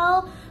fairy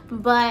tale,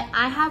 but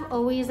I have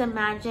always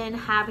imagined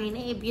having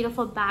a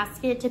beautiful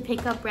basket to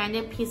pick up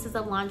random pieces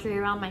of laundry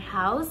around my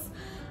house.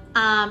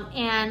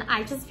 And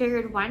I just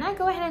figured, why not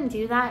go ahead and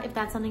do that if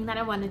that's something that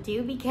I want to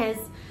do? Because,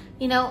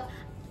 you know,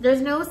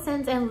 there's no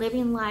sense in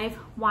living life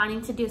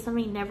wanting to do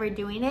something, never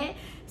doing it.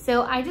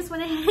 So I just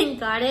went ahead and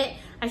got it.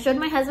 I showed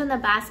my husband the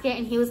basket,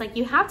 and he was like,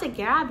 you have to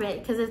grab it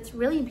because it's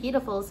really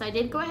beautiful. So I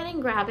did go ahead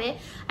and grab it.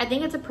 I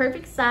think it's a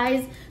perfect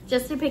size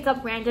just to pick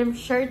up random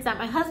shirts that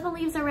my husband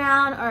leaves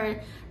around, or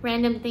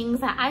random things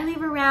that I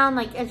leave around.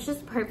 Like, it's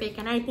just perfect.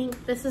 And I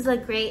think this is a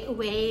great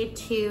way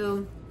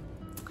to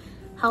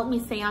help me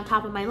stay on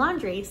top of my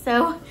laundry.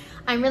 So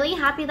I'm really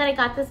happy that I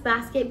got this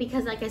basket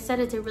because, like I said,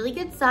 it's a really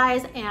good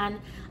size, and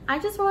I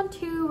just want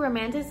to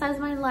romanticize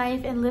my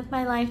life and live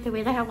my life the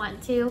way that I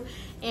want to.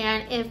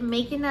 And if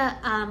making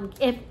a,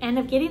 if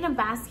getting a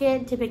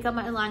basket to pick up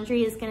my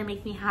laundry is gonna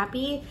make me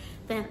happy,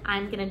 then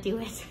I'm gonna do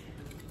it.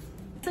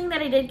 Something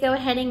that I did go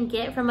ahead and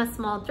get from a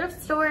small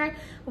thrift store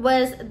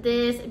was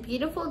this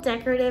beautiful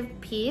decorative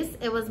piece.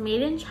 It was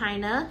made in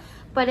China,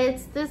 but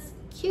it's this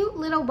cute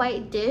little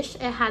white dish.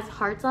 It has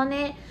hearts on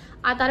it.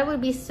 I thought it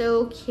would be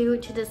so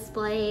cute to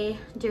display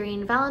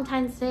during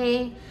Valentine's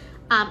Day.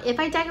 If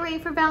I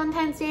decorate for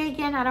Valentine's Day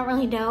again, I don't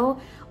really know,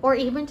 or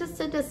even just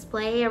to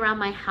display around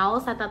my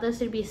house. I thought this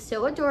would be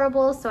so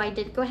adorable, so I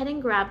did go ahead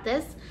and grab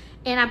this,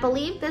 and I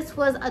believe this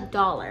was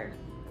 $1.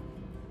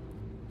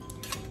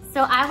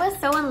 So I was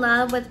so in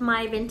love with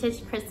my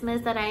vintage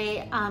Christmas that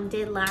I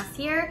did last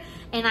year,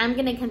 and I'm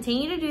gonna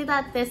continue to do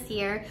that this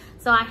year.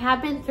 So I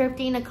have been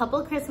thrifting a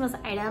couple Christmas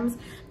items.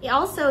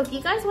 Also, if you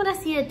guys wanna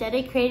see a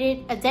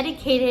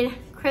dedicated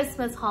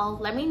Christmas haul,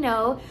 let me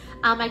know.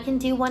 I can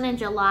do one in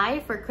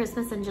July for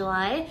Christmas in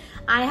July.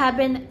 I have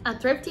been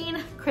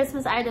thrifting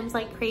Christmas items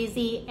like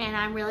crazy, and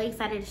I'm really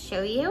excited to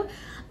show you.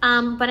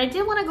 But I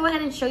did wanna go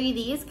ahead and show you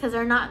these because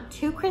they're not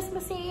too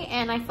Christmassy,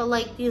 and I feel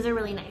like these are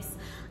really nice.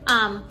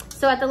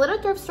 So at the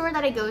little thrift store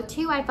that I go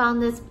to, I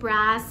found this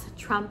brass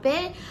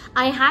trumpet.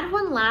 I had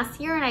one last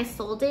year and I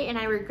sold it and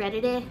I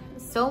regretted it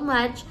so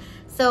much.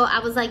 So I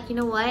was like, you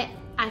know what?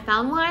 I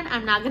found one,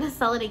 I'm not gonna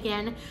sell it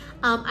again.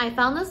 I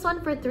found this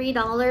one for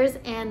 $3,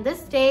 and this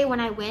day when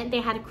I went,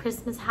 they had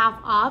Christmas half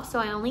off, so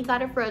I only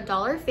got it for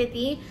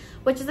 $1.50,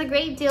 which is a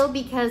great deal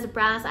because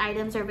brass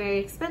items are very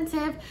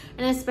expensive,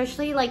 and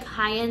especially like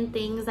high-end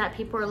things that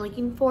people are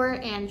looking for,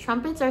 and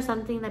trumpets are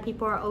something that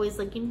people are always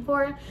looking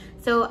for.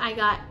 So I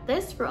got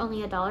this for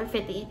only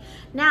 $1.50.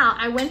 Now,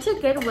 I went to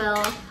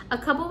Goodwill a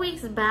couple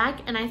weeks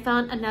back and I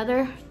found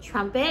another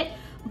trumpet,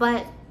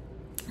 but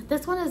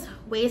this one is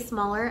way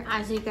smaller,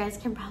 as you guys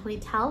can probably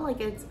tell.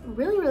 Like, it's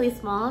really, really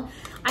small.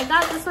 I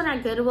got this one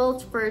at Goodwill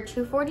for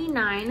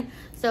 $2.49,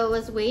 so it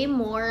was way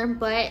more,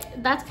 but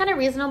that's kind of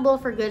reasonable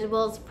for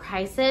Goodwill's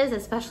prices,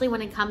 especially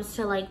when it comes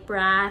to like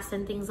brass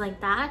and things like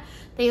that.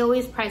 They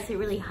always price it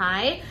really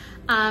high.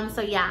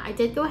 So yeah, I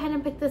did go ahead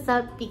and pick this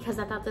up because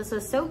I thought this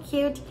was so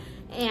cute,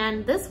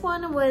 and this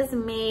one was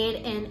made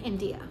in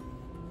India.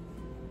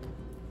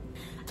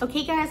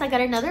 Okay guys, I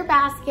got another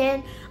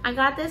basket. I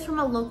got this from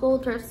a local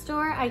thrift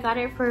store. I got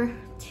it for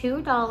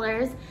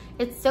 $2.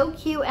 It's so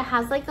cute. It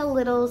has like a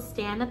little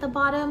stand at the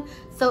bottom.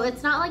 So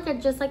it's not like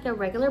just like a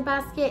regular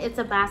basket. It's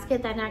a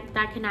basket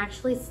that can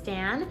actually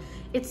stand.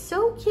 It's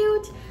so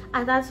cute.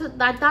 I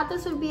thought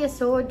this would be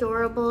so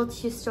adorable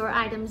to store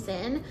items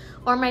in.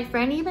 Or my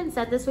friend even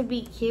said this would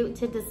be cute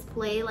to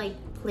display like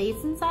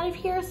plates inside of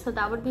here. So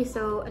that would be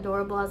so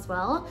adorable as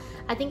well.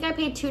 I think I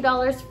paid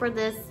 $2 for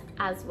this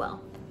as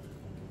well.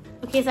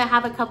 Okay, so I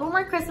have a couple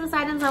more Christmas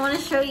items I want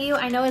to show you.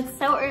 I know it's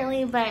so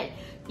early, but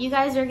you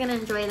guys are gonna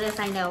enjoy this,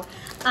 I know.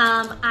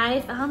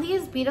 I found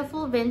these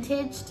beautiful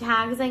vintage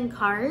tags and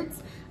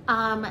cards.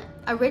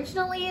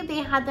 Originally, they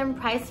had them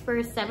priced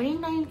for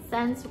 79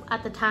 cents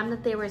at the time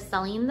that they were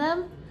selling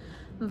them.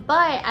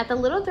 But at the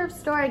little thrift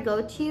store I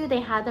go to,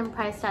 they had them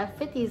priced at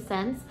 50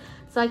 cents.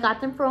 So I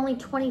got them for only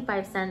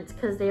 25 cents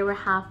because they were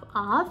half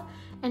off.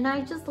 And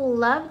I just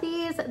love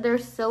these. They're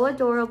so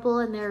adorable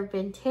and they're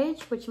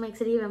vintage, which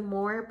makes it even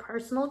more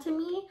personal to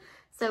me.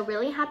 So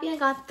really happy I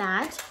got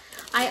that.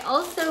 I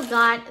also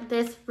got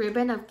this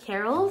ribbon of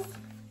carols.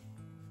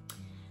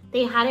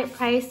 They had it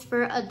priced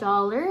for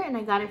 $1 and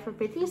I got it for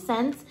 50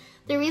 cents.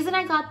 The reason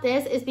I got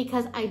this is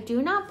because I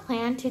do not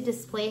plan to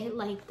display it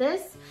like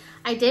this.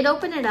 I did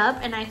open it up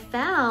and I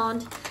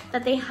found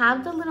that they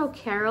have the little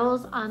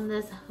carols on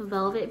this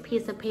velvet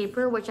piece of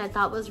paper, which I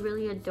thought was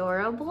really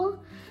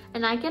adorable.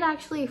 And I could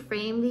actually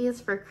frame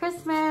these for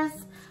Christmas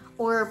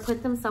or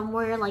put them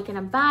somewhere like in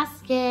a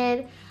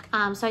basket.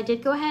 So I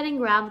did go ahead and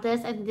grab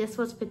this, and this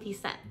was 50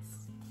 cents.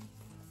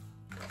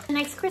 The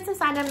next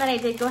Christmas item that I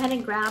did go ahead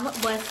and grab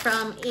was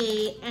from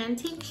a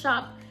antique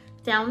shop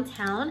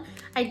downtown.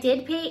 I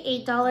did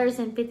pay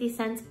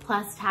 $8.50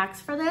 plus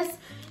tax for this.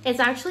 It's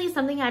actually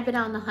something I've been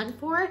on the hunt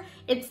for.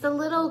 It's the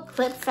little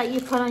clips that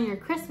you put on your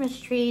Christmas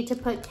tree to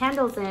put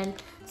candles in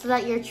so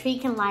that your tree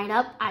can light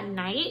up at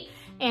night.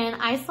 And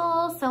I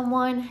saw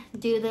someone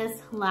do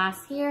this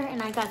last year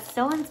and I got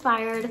so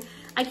inspired.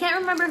 I can't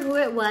remember who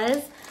it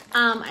was.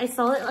 I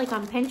saw it like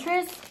on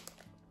Pinterest.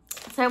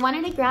 So I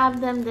wanted to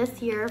grab them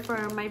this year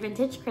for my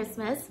vintage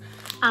Christmas.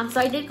 So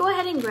I did go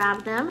ahead and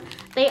grab them.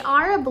 They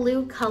are a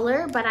blue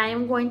color, but I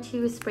am going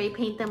to spray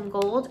paint them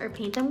gold or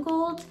paint them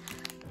gold.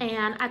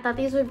 And I thought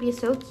these would be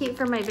so cute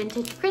for my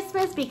vintage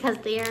Christmas because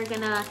they are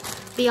gonna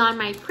be on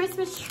my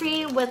Christmas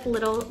tree with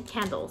little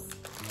candles.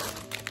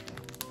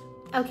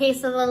 Okay,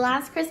 so the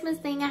last Christmas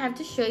thing I have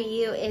to show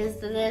you is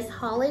this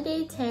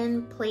holiday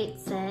tin plate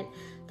set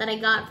that I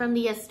got from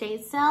the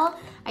estate sale.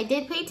 I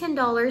did pay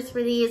 $10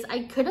 for these.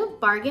 I could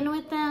have bargained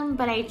with them,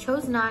 but I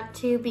chose not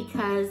to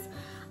because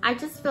I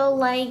just feel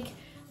like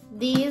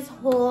these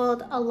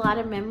hold a lot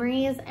of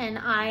memories, and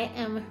I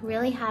am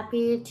really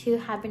happy to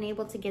have been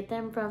able to get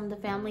them from the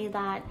family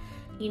that,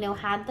 you know,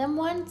 had them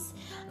once.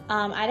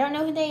 I don't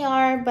know who they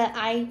are, but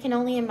I can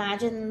only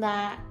imagine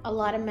that a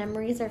lot of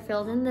memories are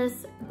filled in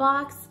this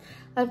box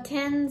of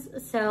tins.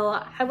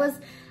 So I was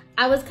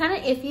kind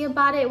of iffy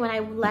about it when I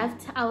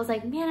left. I was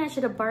like, man, I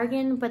should have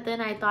bargained. But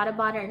then I thought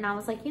about it and I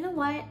was like, you know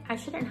what? I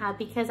shouldn't have,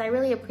 because I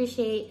really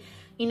appreciate,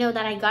 you know,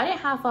 that I got it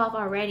half off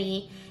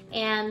already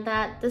and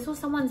that this was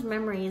someone's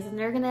memories and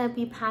they're gonna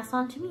be passed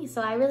on to me.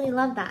 So I really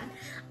love that.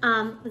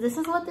 This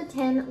is what the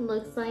tin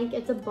looks like.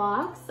 It's a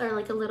box, or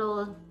like a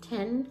little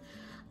tin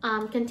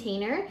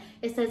container.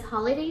 It says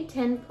holiday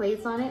tin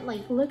plates on it.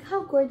 Like, look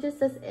how gorgeous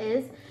this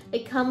is.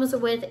 It comes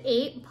with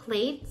 8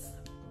 plates.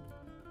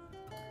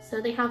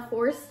 So they have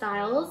 4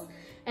 styles,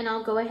 and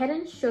I'll go ahead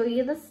and show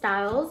you the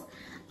styles.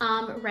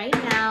 Right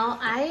now,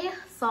 I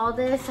saw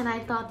this and I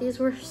thought these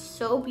were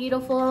so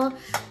beautiful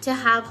to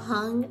have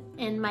hung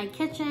in my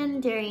kitchen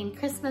during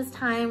Christmas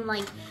time.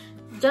 Like,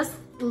 just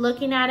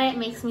looking at it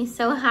makes me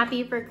so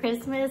happy for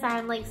Christmas.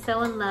 I'm like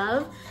so in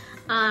love.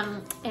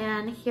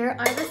 And here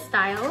are the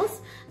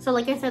styles. So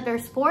like I said,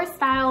 there's 4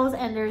 styles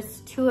and there's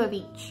 2 of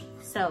each.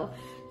 So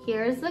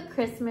here's the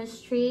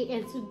Christmas tree.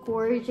 It's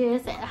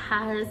gorgeous. It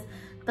has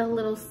the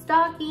little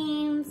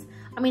stockings,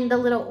 the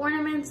little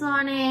ornaments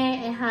on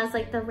it. It has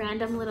like the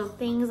random little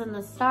things and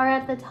the star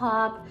at the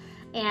top.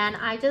 And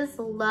I just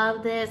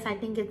love this. I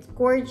think it's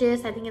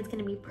gorgeous. I think it's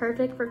gonna be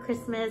perfect for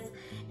Christmas.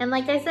 And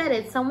like I said,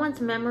 it's someone's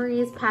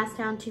memories passed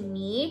down to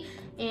me.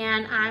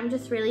 And I'm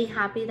just really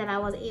happy that I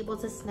was able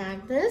to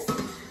snag this.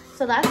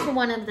 So that's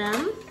one of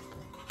them.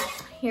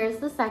 Here's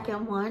the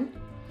second one.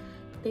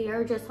 They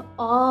are just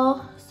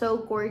all so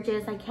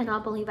gorgeous. I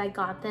cannot believe I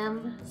got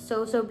them.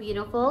 So, so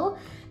beautiful.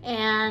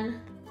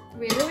 And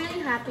really, really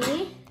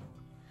happy.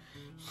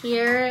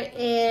 Here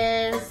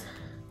is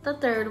the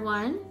third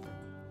one.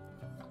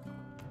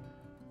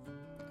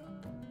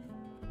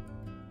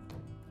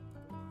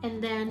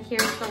 And then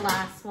here's the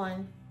last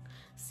one.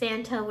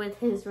 Santa with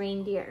his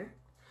reindeer.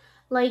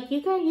 Like,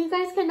 you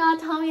guys cannot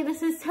tell me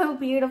this is so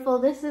beautiful.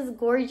 This is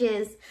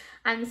gorgeous.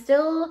 I'm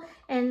still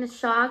in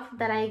shock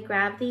that I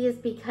grabbed these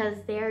because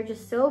they're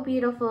just so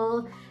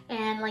beautiful.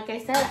 And like I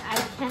said, I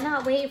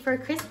cannot wait for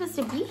Christmas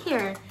to be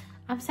here.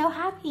 I'm so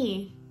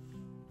happy.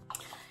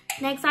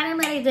 Next item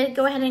that I did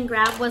go ahead and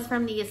grab was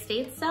from the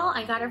estate sale.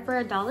 I got it for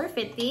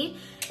 $1.50.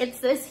 It's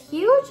this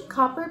huge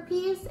copper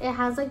piece. It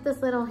has like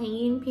this little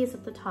hanging piece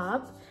at the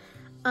top.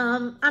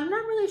 I'm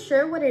not really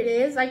sure what it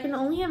is. I can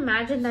only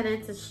imagine that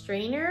it's a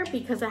strainer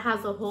because it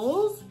has the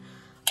holes.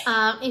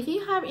 If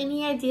you have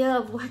any idea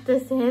of what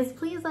this is,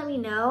 please let me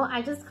know.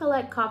 I just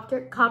collect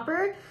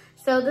copper.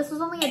 So this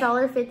was only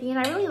 $1.50 and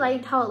I really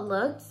liked how it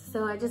looked.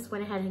 So I just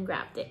went ahead and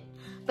grabbed it.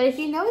 But if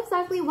you know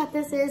exactly what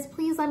this is,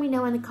 please let me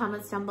know in the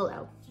comments down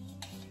below.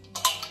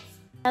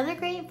 Another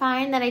great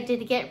find that I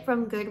did get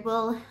from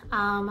Goodwill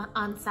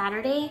on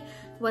Saturday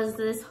was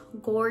this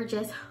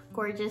gorgeous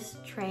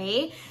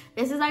tray.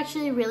 This is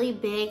actually really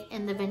big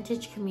in the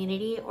vintage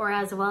community, or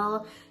as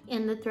well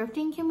in the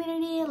thrifting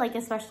community, like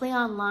especially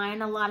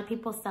online. A lot of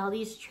people sell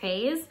these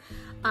trays.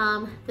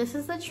 This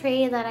is the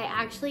tray that I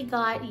actually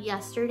got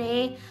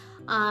yesterday.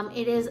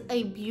 It is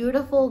a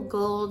beautiful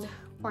gold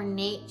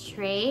ornate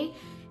tray.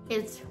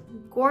 It's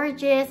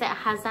gorgeous. It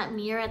has that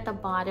mirror at the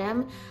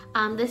bottom.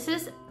 This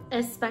is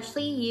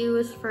especially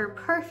used for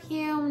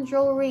perfume,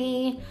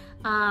 jewelry.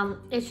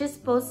 It's just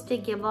supposed to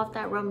give off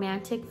that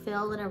romantic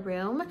feel in a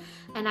room,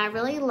 and I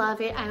really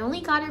love it. I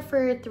only got it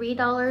for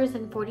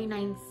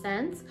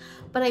 $3.49,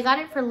 but I got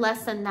it for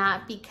less than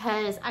that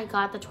because I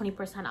got the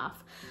 20%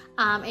 off.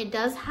 It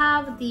does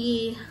have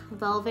the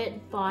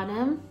velvet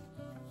bottom,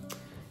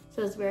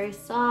 so it's very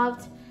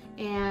soft,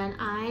 and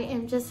I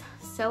am just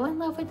so in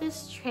love with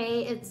this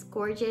tray. It's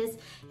gorgeous.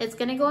 It's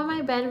gonna go in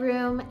my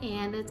bedroom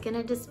and it's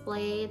gonna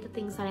display the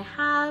things that I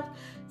have.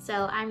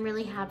 So I'm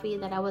really happy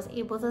that I was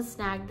able to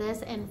snag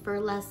this, and for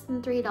less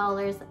than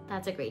 $3,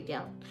 that's a great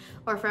deal.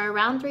 Or for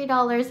around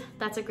 $3,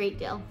 that's a great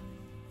deal.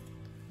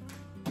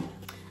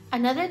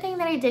 Another thing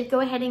that I did go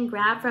ahead and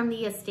grab from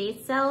the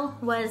estate sale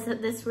was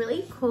this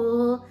really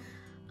cool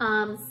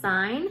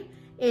sign.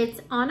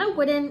 It's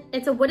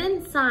a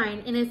wooden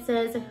sign, and it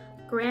says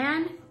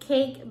Grand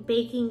Cake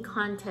Baking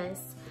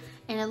Contest.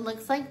 And it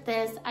looks like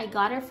this. I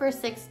got it for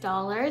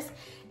 $6.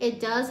 It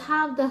does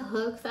have the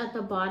hooks at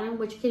the bottom,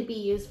 which could be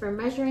used for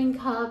measuring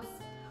cups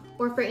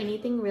or for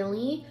anything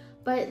really.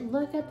 But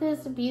look at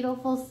this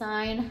beautiful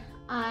sign.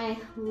 I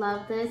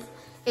love this.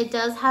 It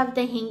does have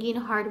the hanging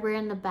hardware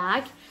in the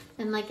back.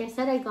 And like I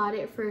said, I got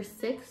it for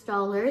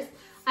 $6.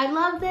 I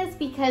love this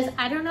because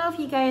I don't know if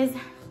you guys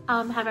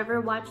have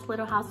ever watched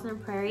Little House on the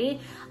Prairie.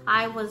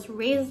 I was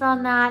raised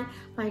on that.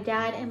 My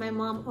dad and my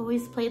mom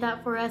always play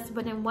that for us,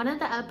 but in one of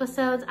the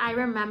episodes I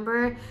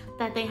remember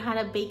that they had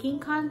a baking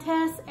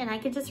contest, and I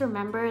could just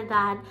remember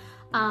that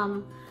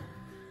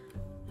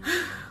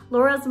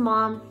Laura's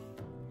mom,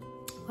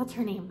 what's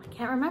her name? I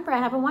can't remember. I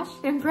haven't watched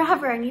it in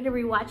forever. I need to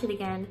rewatch it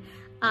again.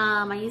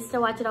 I used to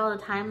watch it all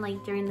the time,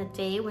 like during the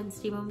day when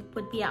Steven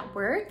would be at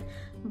work,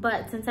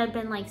 but since I've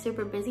been like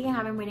super busy, I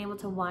haven't been able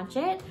to watch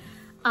it.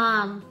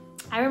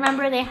 I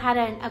remember they had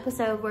an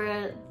episode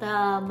where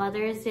the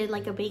mothers did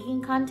like a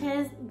baking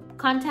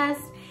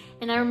contest,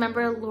 and I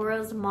remember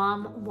Laura's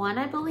mom won,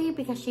 I believe,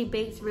 because she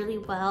bakes really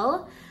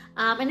well.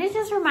 And it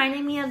just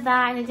reminded me of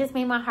that, and it just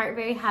made my heart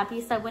very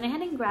happy. So I went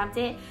ahead and grabbed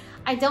it.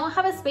 I don't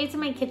have a space in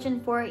my kitchen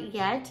for it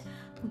yet,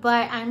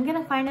 but I'm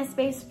gonna find a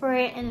space for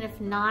it, and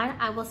if not,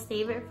 I will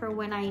save it for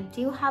when I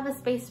do have a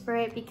space for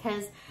it,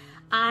 because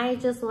I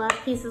just love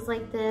pieces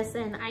like this,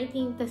 and I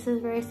think this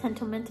is very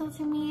sentimental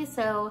to me,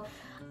 so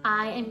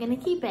I am gonna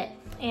keep it,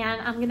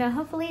 and I'm gonna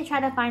hopefully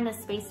try to find a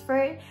space for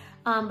it.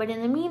 But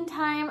in the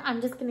meantime, I'm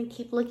just gonna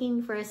keep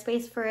looking for a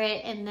space for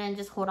it and then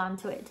just hold on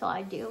to it till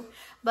I do.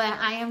 But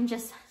I am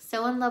just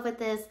so in love with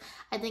this.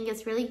 I think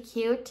it's really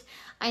cute.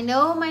 I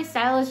know my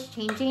style is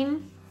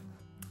changing.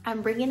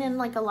 I'm bringing in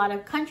like a lot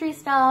of country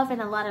stuff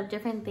and a lot of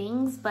different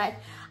things, but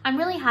I'm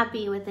really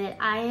happy with it.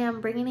 I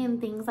am bringing in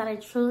things that I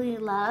truly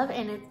love,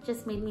 and it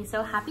just made me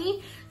so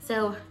happy.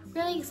 So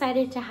really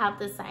excited to have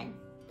this sign.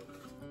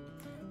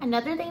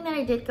 Another thing that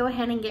I did go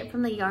ahead and get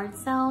from the yard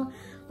sale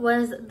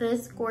was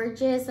this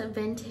gorgeous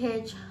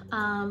vintage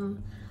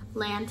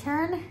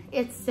lantern.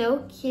 It's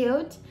so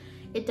cute.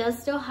 It does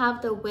still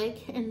have the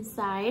wick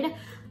inside,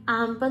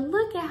 but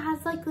look, it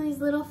has like these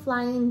little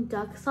flying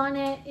ducks on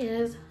it. It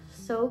is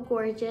so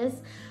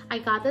gorgeous. I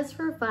got this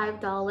for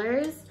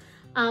 $5.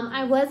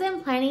 I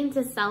wasn't planning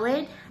to sell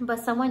it, but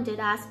someone did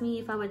ask me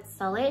if I would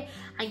sell it.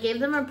 I gave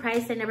them a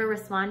price, they never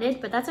responded,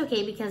 but that's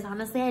okay, because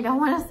honestly, I don't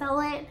want to sell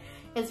it.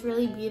 It's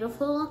really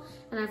beautiful,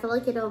 and I feel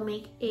like it'll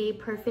make a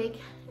perfect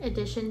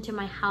addition to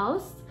my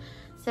house.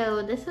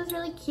 So this is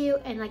really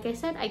cute, and like I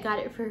said, I got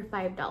it for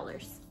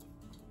 $5.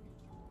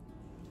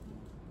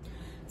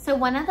 So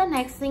one of the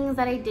next things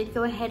that I did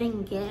go ahead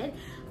and get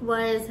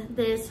was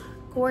this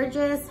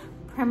gorgeous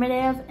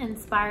primitive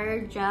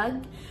inspired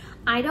jug.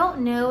 I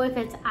don't know if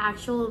it's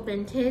actual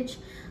vintage.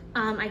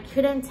 I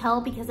couldn't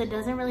tell because it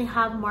doesn't really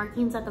have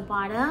markings at the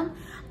bottom.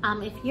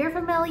 If you're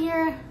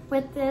familiar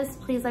with this,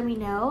 please let me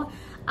know.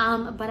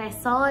 But I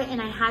saw it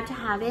and I had to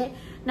have it.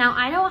 Now,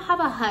 I don't have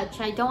a hutch.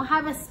 I don't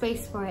have a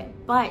space for it,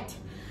 but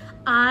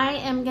I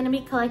am gonna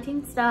be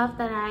collecting stuff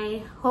that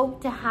I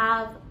hope to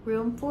have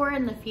room for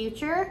in the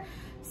future.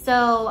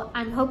 So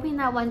I'm hoping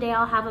that one day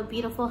I'll have a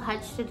beautiful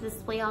hutch to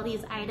display all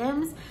these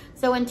items.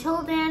 So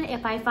until then,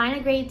 if I find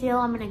a great deal,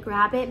 I'm gonna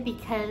grab it,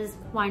 because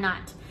why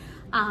not?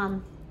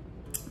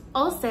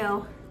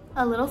 Also,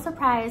 a little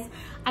surprise,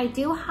 I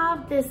do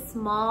have this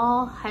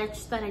small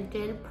hutch that I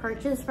did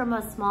purchase from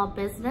a small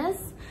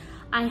business.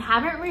 I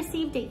haven't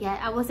received it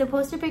yet. I was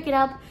supposed to pick it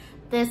up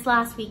this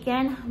last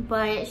weekend,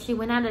 but she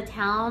went out of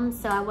town,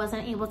 so I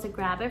wasn't able to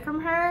grab it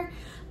from her.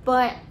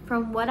 But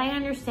from what I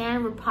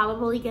understand, we're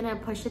probably gonna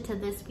push it to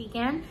this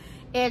weekend.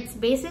 It's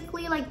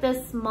basically like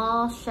this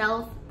small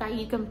shelf that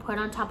you can put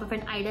on top of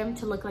an item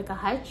to look like a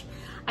hutch.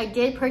 I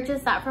did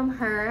purchase that from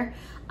her,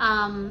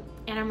 and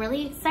I'm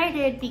really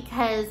excited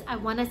because I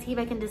wanna see if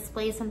I can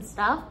display some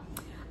stuff.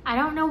 I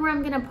don't know where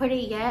I'm gonna put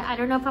it yet. I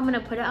don't know if I'm gonna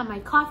put it on my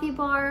coffee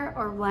bar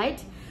or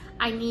what.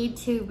 I need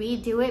to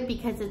redo it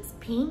because it's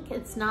pink.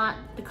 It's not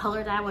the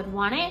color that I would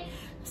want it.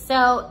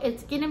 So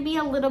it's gonna be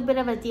a little bit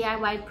of a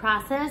DIY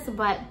process,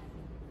 but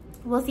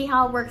we'll see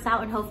how it works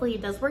out, and hopefully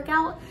it does work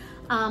out.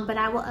 But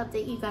I will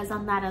update you guys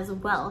on that as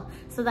well.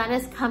 So that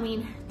is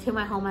coming to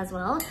my home as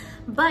well.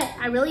 But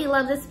I really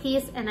love this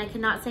piece, and I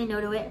cannot say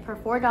no to it. For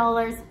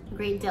 $4,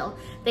 great deal.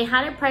 They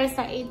had it priced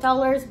at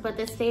 $8, but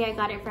this day I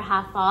got it for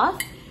half off.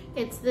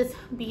 It's this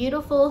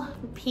beautiful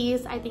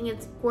piece. I think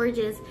it's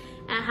gorgeous.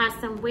 It has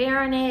some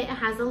wear on it. It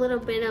has a little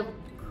bit of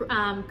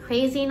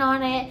crazing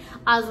on it,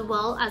 as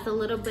well as a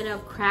little bit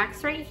of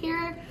cracks right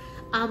here.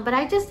 But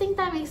I just think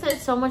that makes it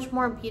so much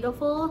more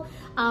beautiful.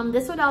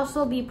 This would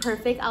also be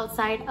perfect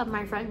outside of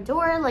my front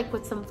door, like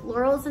with some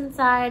florals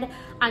inside.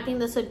 I think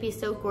this would be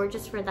so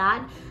gorgeous for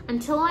that.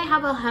 Until I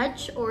have a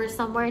hutch or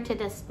somewhere to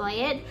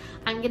display it,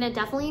 I'm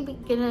definitely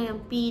gonna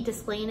be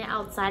displaying it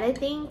outside, I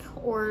think,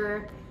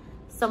 or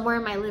somewhere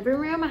in my living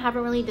room. I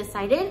haven't really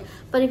decided,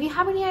 but if you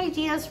have any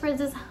ideas for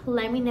this,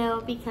 let me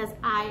know, because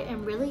I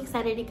am really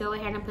excited to go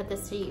ahead and put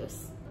this to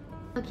use.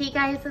 Okay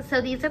guys, so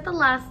these are the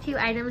last two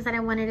items that I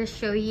wanted to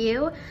show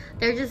you.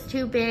 They're just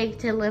too big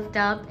to lift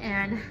up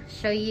and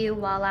show you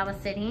while I was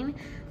sitting,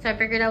 so I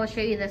figured I would show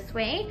you this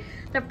way.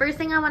 The first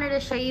thing I wanted to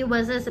show you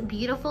was this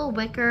beautiful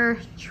wicker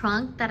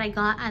trunk that I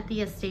got at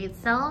the estate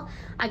sale.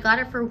 I got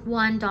it for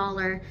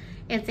 $1.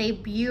 It's a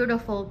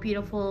beautiful,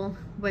 beautiful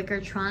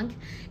wicker trunk.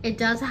 It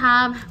does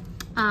have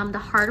the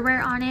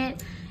hardware on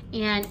it,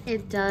 and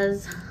it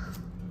does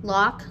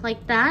lock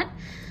like that.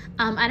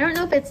 I don't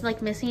know if it's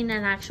like missing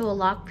an actual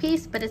lock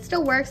piece, but it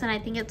still works, and I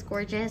think it's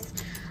gorgeous.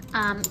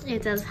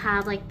 It does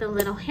have like the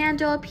little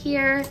handle up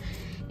here,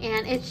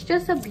 and it's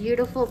just a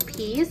beautiful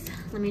piece.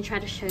 Let me try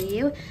to show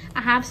you.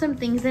 I have some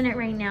things in it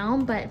right now,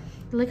 but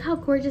look how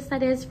gorgeous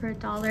that is for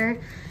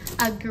 $1.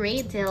 A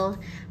great deal.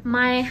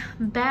 My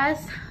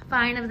best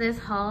find of this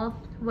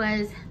haul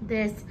was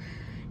this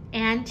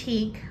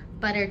antique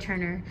butter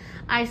turner.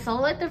 I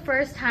saw it the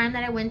first time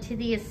that I went to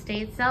the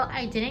estate sale.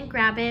 I didn't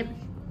grab it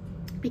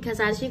because,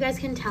 as you guys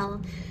can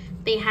tell,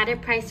 they had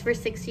it priced for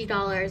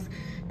 $60.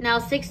 Now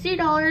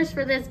 $60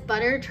 for this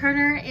butter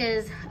turner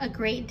is a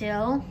great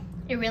deal.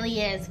 It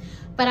really is.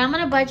 But I'm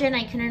on a budget and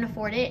I couldn't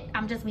afford it.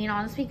 I'm just being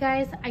honest with you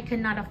guys. I could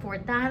not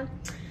afford that.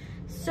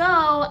 So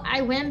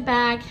I went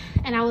back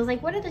and I was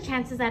like, what are the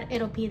chances that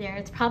it'll be there?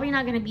 It's probably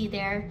not gonna be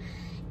there.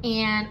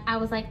 And I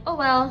was like, oh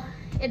well,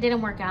 it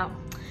didn't work out.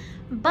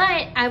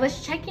 But I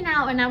was checking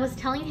out and I was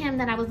telling him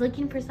that I was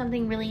looking for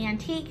something really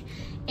antique,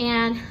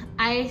 and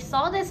I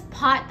saw this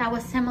pot that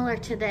was similar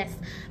to this,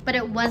 but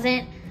it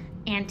wasn't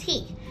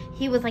antique.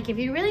 He was like, if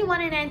you really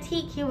want an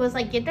antique, he was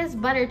like, get this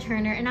butter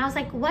turner. And I was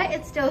like, what,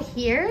 it's still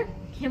here?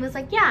 He was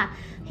like, yeah.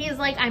 He's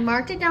like, I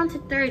marked it down to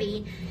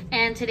 30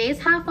 and today's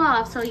half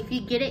off, so if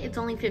you get it, it's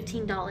only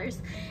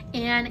 $15.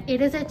 And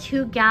it is a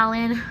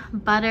 2-gallon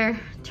butter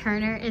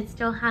turner. It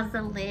still has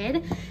the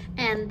lid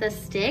and the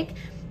stick.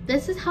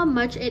 This is how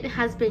much it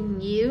has been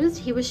used.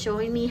 He was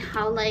showing me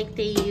how like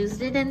they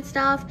used it and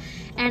stuff,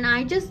 and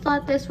I just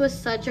thought this was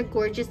such a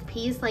gorgeous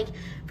piece. Like,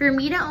 for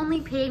me to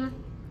only pay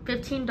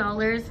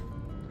 $15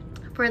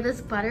 for this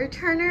butter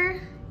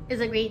turner is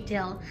a great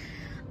deal.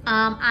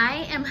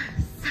 I am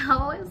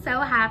so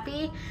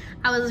happy.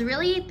 I was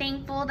really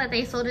thankful that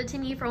they sold it to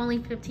me for only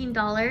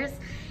 $15,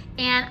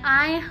 and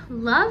I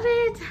love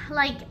it.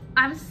 Like,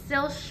 I'm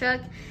still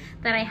shook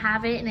that I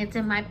have it and it's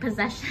in my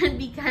possession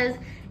because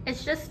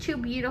it's just too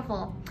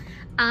beautiful.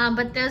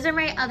 But those are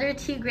my other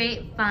 2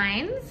 great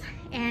finds.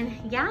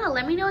 And yeah,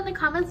 let me know in the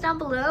comments down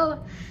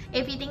below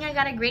if you think I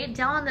got a great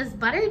deal on this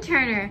butter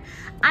turner.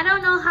 I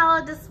don't know how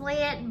I'll display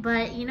it,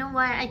 but you know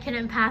what? I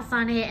couldn't pass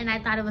on it, and I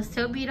thought it was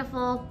so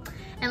beautiful.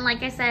 And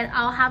like I said,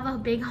 I'll have a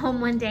big home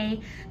one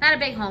day. Not a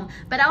big home,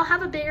 but I'll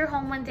have a bigger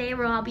home one day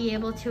where I'll be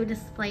able to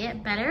display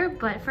it better.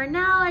 But for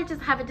now, I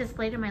just have it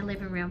displayed in my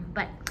living room.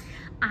 But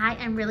I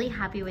am really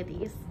happy with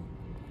these.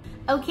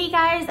 Okay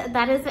guys,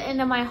 that is the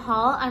end of my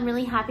haul. I'm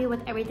really happy with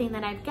everything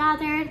that I've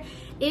gathered.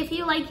 If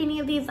you like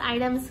any of these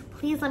items,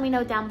 please let me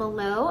know down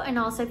below. And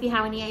also if you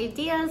have any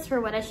ideas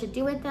for what I should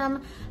do with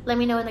them, let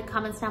me know in the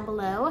comments down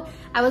below.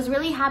 I was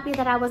really happy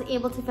that I was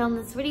able to film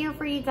this video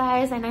for you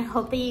guys, and I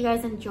hope that you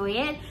guys enjoy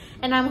it.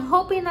 And I'm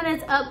hoping that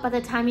it's up by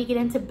the time you get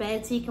into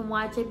bed so you can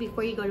watch it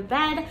before you go to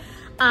bed.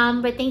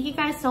 But thank you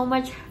guys so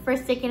much for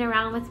sticking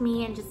around with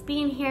me and just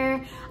being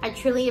here. I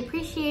truly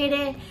appreciate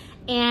it.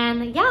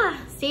 And yeah,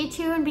 stay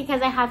tuned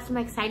because I have some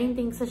exciting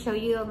things to show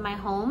you of my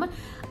home,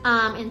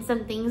 and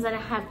some things that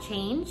have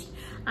changed.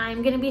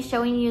 I'm gonna be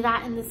showing you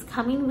that in this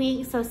coming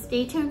week, so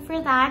stay tuned for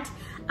that.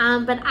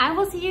 But I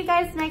will see you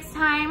guys next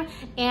time,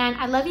 and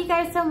I love you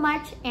guys so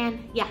much,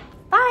 and yeah,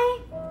 bye.